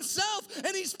upon himself,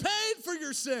 and he's paid for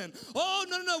your sin. Oh,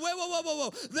 no, wait, whoa.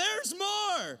 There's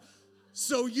more.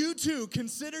 So you too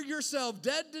consider yourself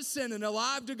dead to sin and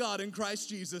alive to God in Christ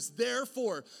Jesus.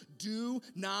 Therefore, do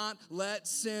not let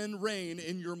sin reign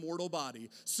in your mortal body,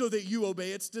 so that you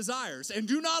obey its desires. And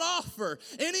do not offer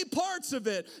any parts of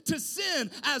it to sin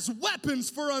as weapons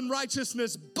for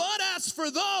unrighteousness. But as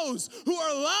for those who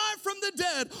are alive from the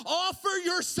dead, offer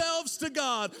yourselves to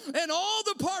God, and all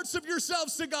the parts of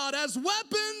yourselves to God as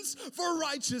weapons for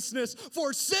righteousness.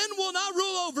 For sin will not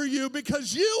rule over you,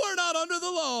 because you are not under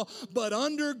the law, but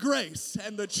under grace.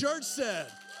 And the church said,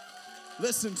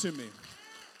 listen to me.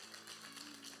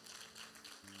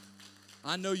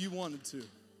 I know you wanted to.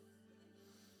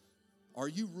 Are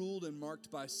you ruled and marked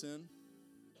by sin?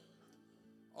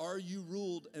 Are you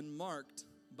ruled and marked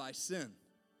by sin?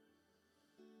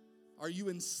 Are you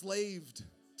enslaved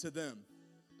to them?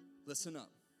 Listen up.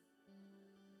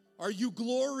 Are you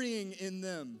glorying in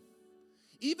them?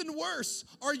 Even worse,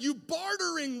 are you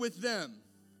bartering with them?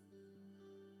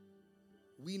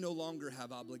 We no longer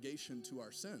have obligation to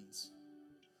our sins,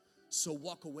 so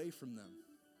walk away from them.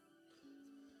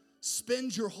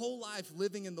 Spend your whole life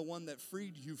living in the one that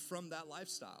freed you from that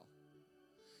lifestyle.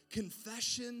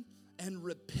 Confession and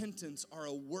repentance are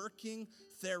a working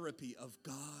therapy of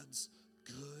God's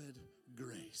good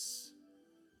grace.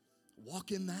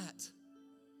 Walk in that.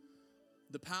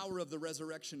 The power of the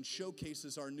resurrection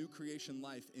showcases our new creation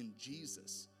life in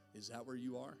Jesus. Is that where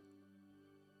you are?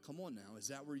 Come on now, is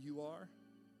that where you are?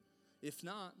 If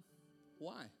not,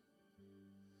 why?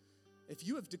 If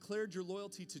you have declared your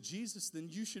loyalty to Jesus, then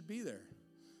you should be there.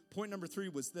 Point number 3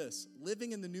 was this: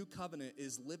 living in the new covenant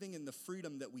is living in the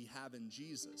freedom that we have in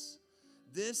Jesus.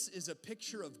 This is a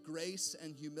picture of grace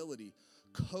and humility,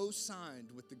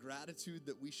 co-signed with the gratitude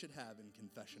that we should have in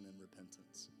confession and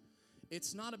repentance.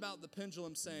 It's not about the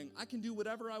pendulum saying, I can do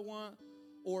whatever I want,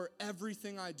 or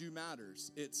everything I do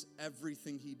matters. It's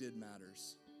everything he did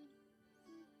matters.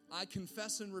 I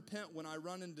confess and repent when I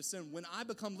run into sin. When I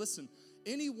become, listen,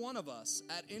 any one of us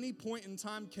at any point in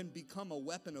time can become a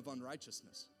weapon of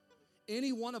unrighteousness.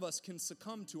 Any one of us can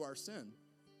succumb to our sin.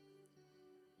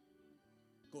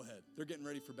 Go ahead. They're getting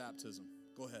ready for baptism.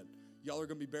 Go ahead. Y'all are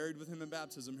going to be buried with him in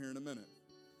baptism here in a minute.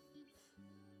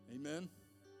 Amen.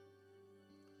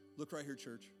 Look right here,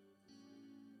 church.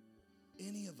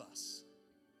 Any of us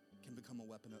can become a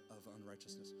weapon of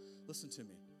unrighteousness. Listen to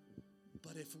me.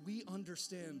 But if we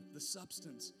understand the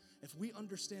substance, if we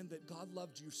understand that God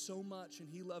loved you so much and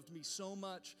he loved me so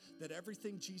much, that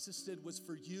everything Jesus did was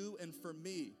for you and for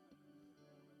me,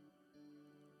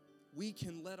 we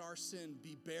can let our sin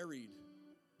be buried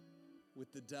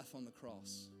with the death on the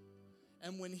cross.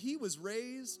 And when he was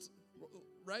raised,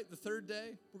 right, the third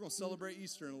day, we're going to celebrate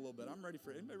Easter in a little bit. I'm ready for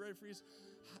it. Anybody ready for Easter?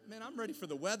 Man, I'm ready for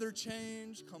the weather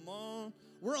change. Come on.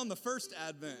 We're on the first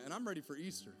Advent, and I'm ready for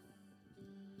Easter.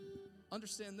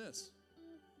 Understand this.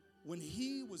 When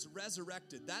he was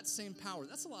resurrected, that same power,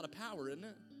 that's a lot of power, isn't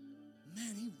it?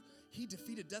 Man, he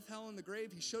defeated death, hell, and the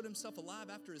grave. He showed himself alive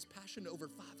after his passion to over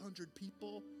 500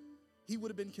 people. He would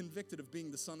have been convicted of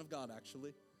being the Son of God,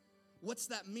 actually. What's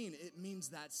that mean? It means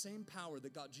that same power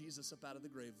that got Jesus up out of the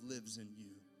grave lives in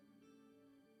you.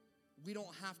 We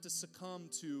don't have to succumb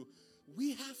to,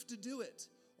 we have to do it,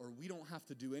 or we don't have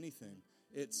to do anything.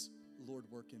 It's,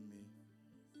 Lord, work in me.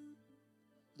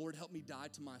 Lord, help me die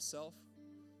to myself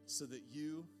so that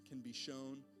you can be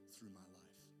shown through my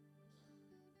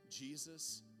life.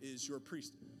 Jesus is your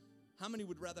priest. How many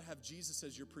would rather have Jesus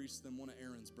as your priest than one of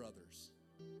Aaron's brothers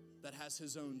that has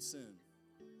his own sin?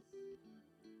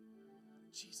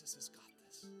 Jesus has got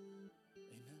this.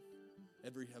 Amen.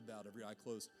 Every head bowed, every eye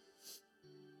closed.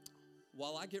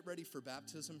 While I get ready for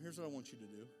baptism, here's what I want you to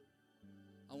do.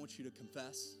 I want you to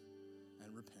confess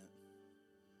and repent.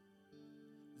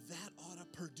 That ought to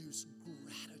produce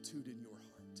gratitude in your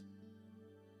heart.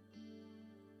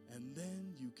 And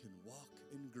then you can walk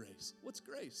in grace. What's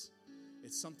grace?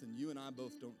 It's something you and I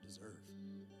both don't deserve.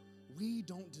 We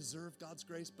don't deserve God's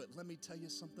grace, but let me tell you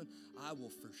something. I will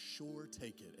for sure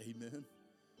take it. Amen.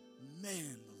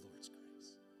 Man, the Lord's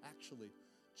grace. Actually,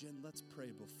 Jen, let's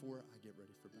pray before I get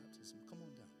ready for baptism. Come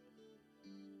on down.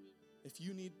 If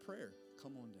you need prayer,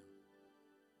 come on down.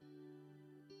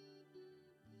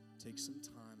 Take some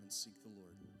time and seek the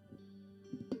Lord.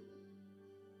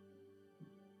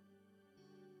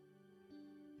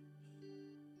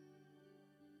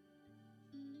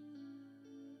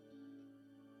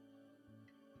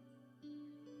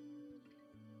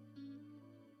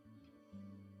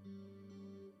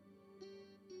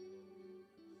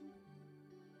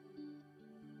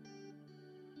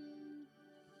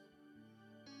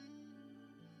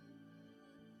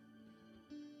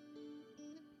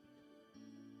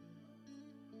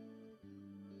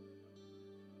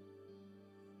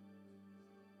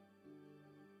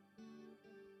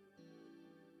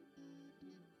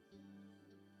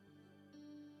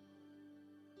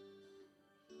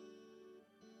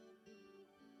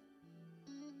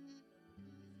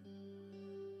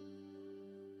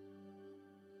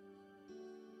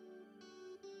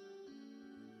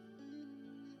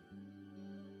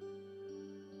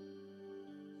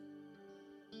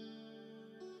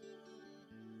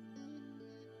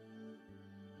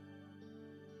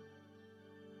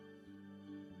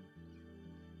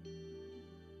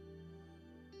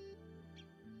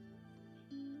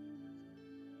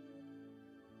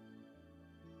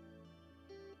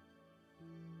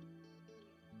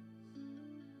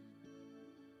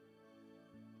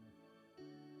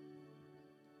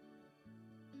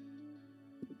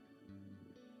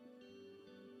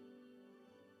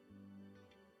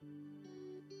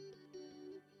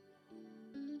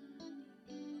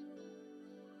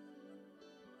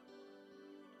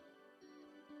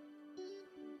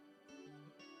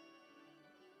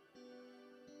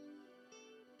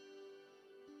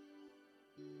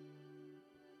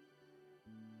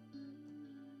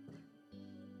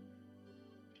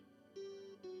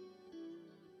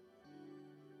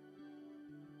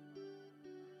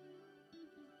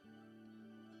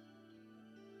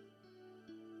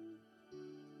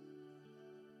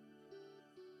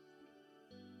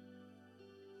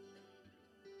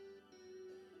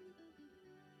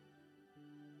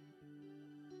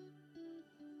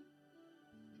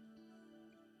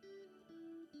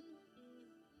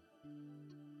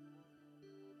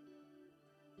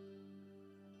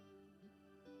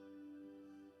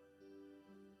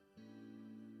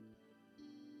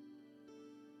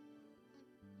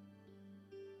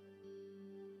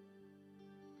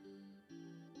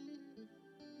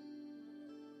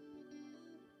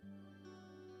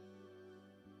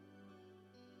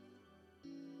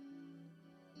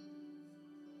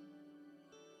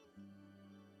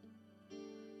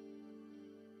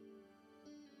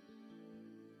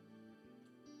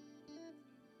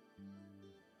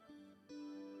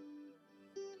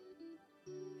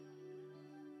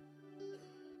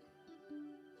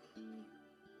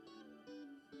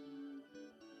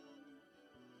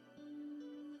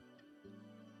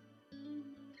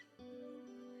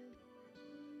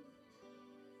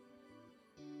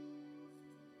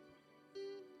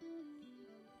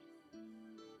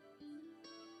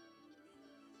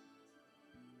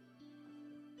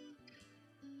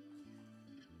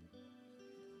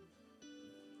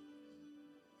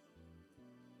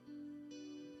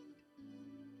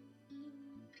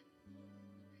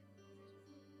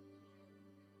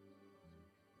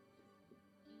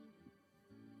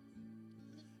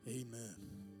 Amen.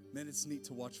 Man, it's neat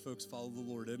to watch folks follow the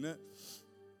Lord, isn't it?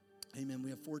 Amen. We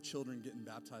have 4 children getting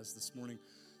baptized this morning.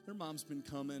 Their mom's been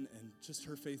coming, and just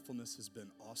her faithfulness has been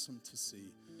awesome to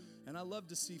see. And I love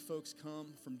to see folks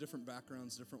come from different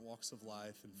backgrounds, different walks of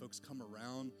life, and folks come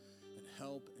around and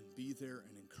help and be there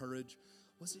and encourage.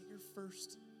 Was it your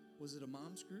first? Was it a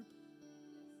mom's group?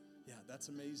 Yeah, that's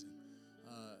amazing.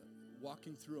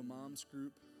 Walking through a mom's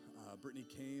group, Brittany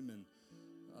came and,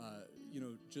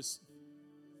 just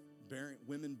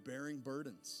women bearing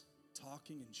burdens,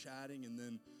 talking and chatting, and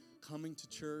then coming to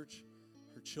church,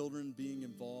 her children being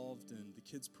involved in the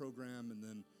kids program, and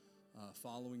then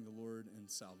following the Lord in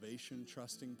salvation,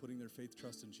 trusting, putting their faith,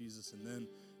 trust in Jesus. And then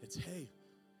it's, hey,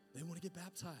 they want to get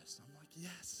baptized. I'm like,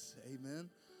 yes, amen.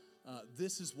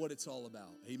 This is what it's all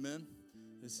about, amen.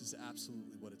 This is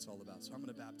absolutely what it's all about. So I'm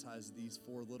going to baptize these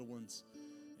 4 little ones,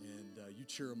 and you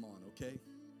cheer them on, okay?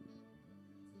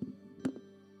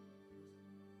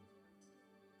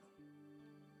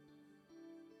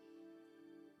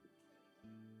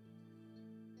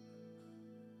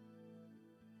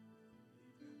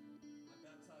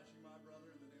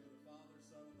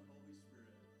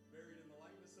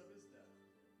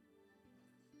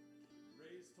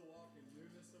 To walk in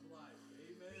newness of life.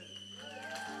 Amen.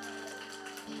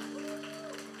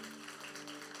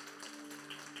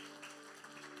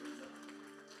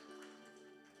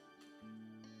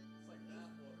 It's like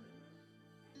bath water, amen.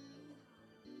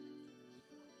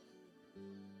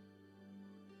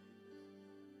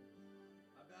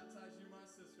 I baptize you, my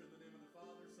sister, in the name of the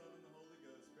Father, Son, and the Holy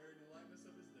Ghost, buried in the likeness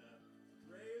of his death,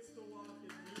 raised to walk in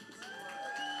newness of life.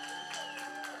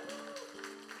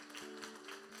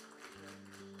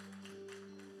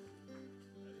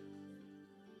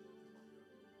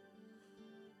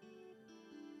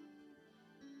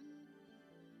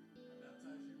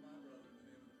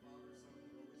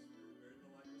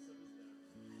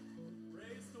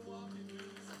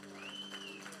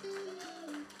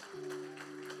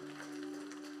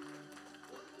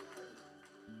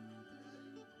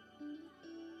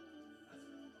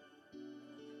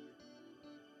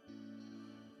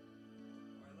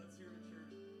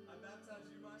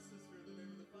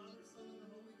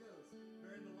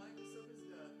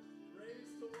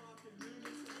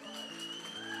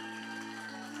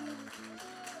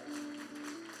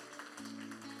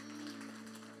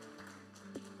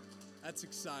 That's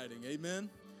exciting. Amen.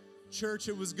 Church,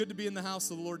 it was good to be in the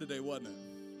house of the Lord today, wasn't it?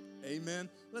 Amen.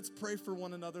 Let's pray for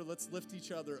one another. Let's lift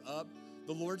each other up.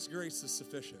 The Lord's grace is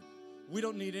sufficient. We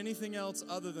don't need anything else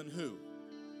other than who?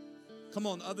 Come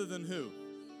on, other than who?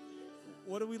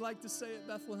 What do we like to say at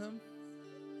Bethlehem?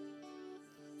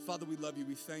 Father, we love you.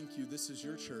 We thank you. This is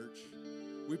your church.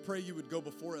 We pray you would go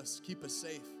before us, keep us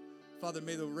safe. Father,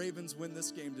 may the Ravens win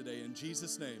this game today. In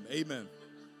Jesus' name, amen.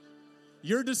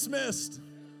 You're dismissed.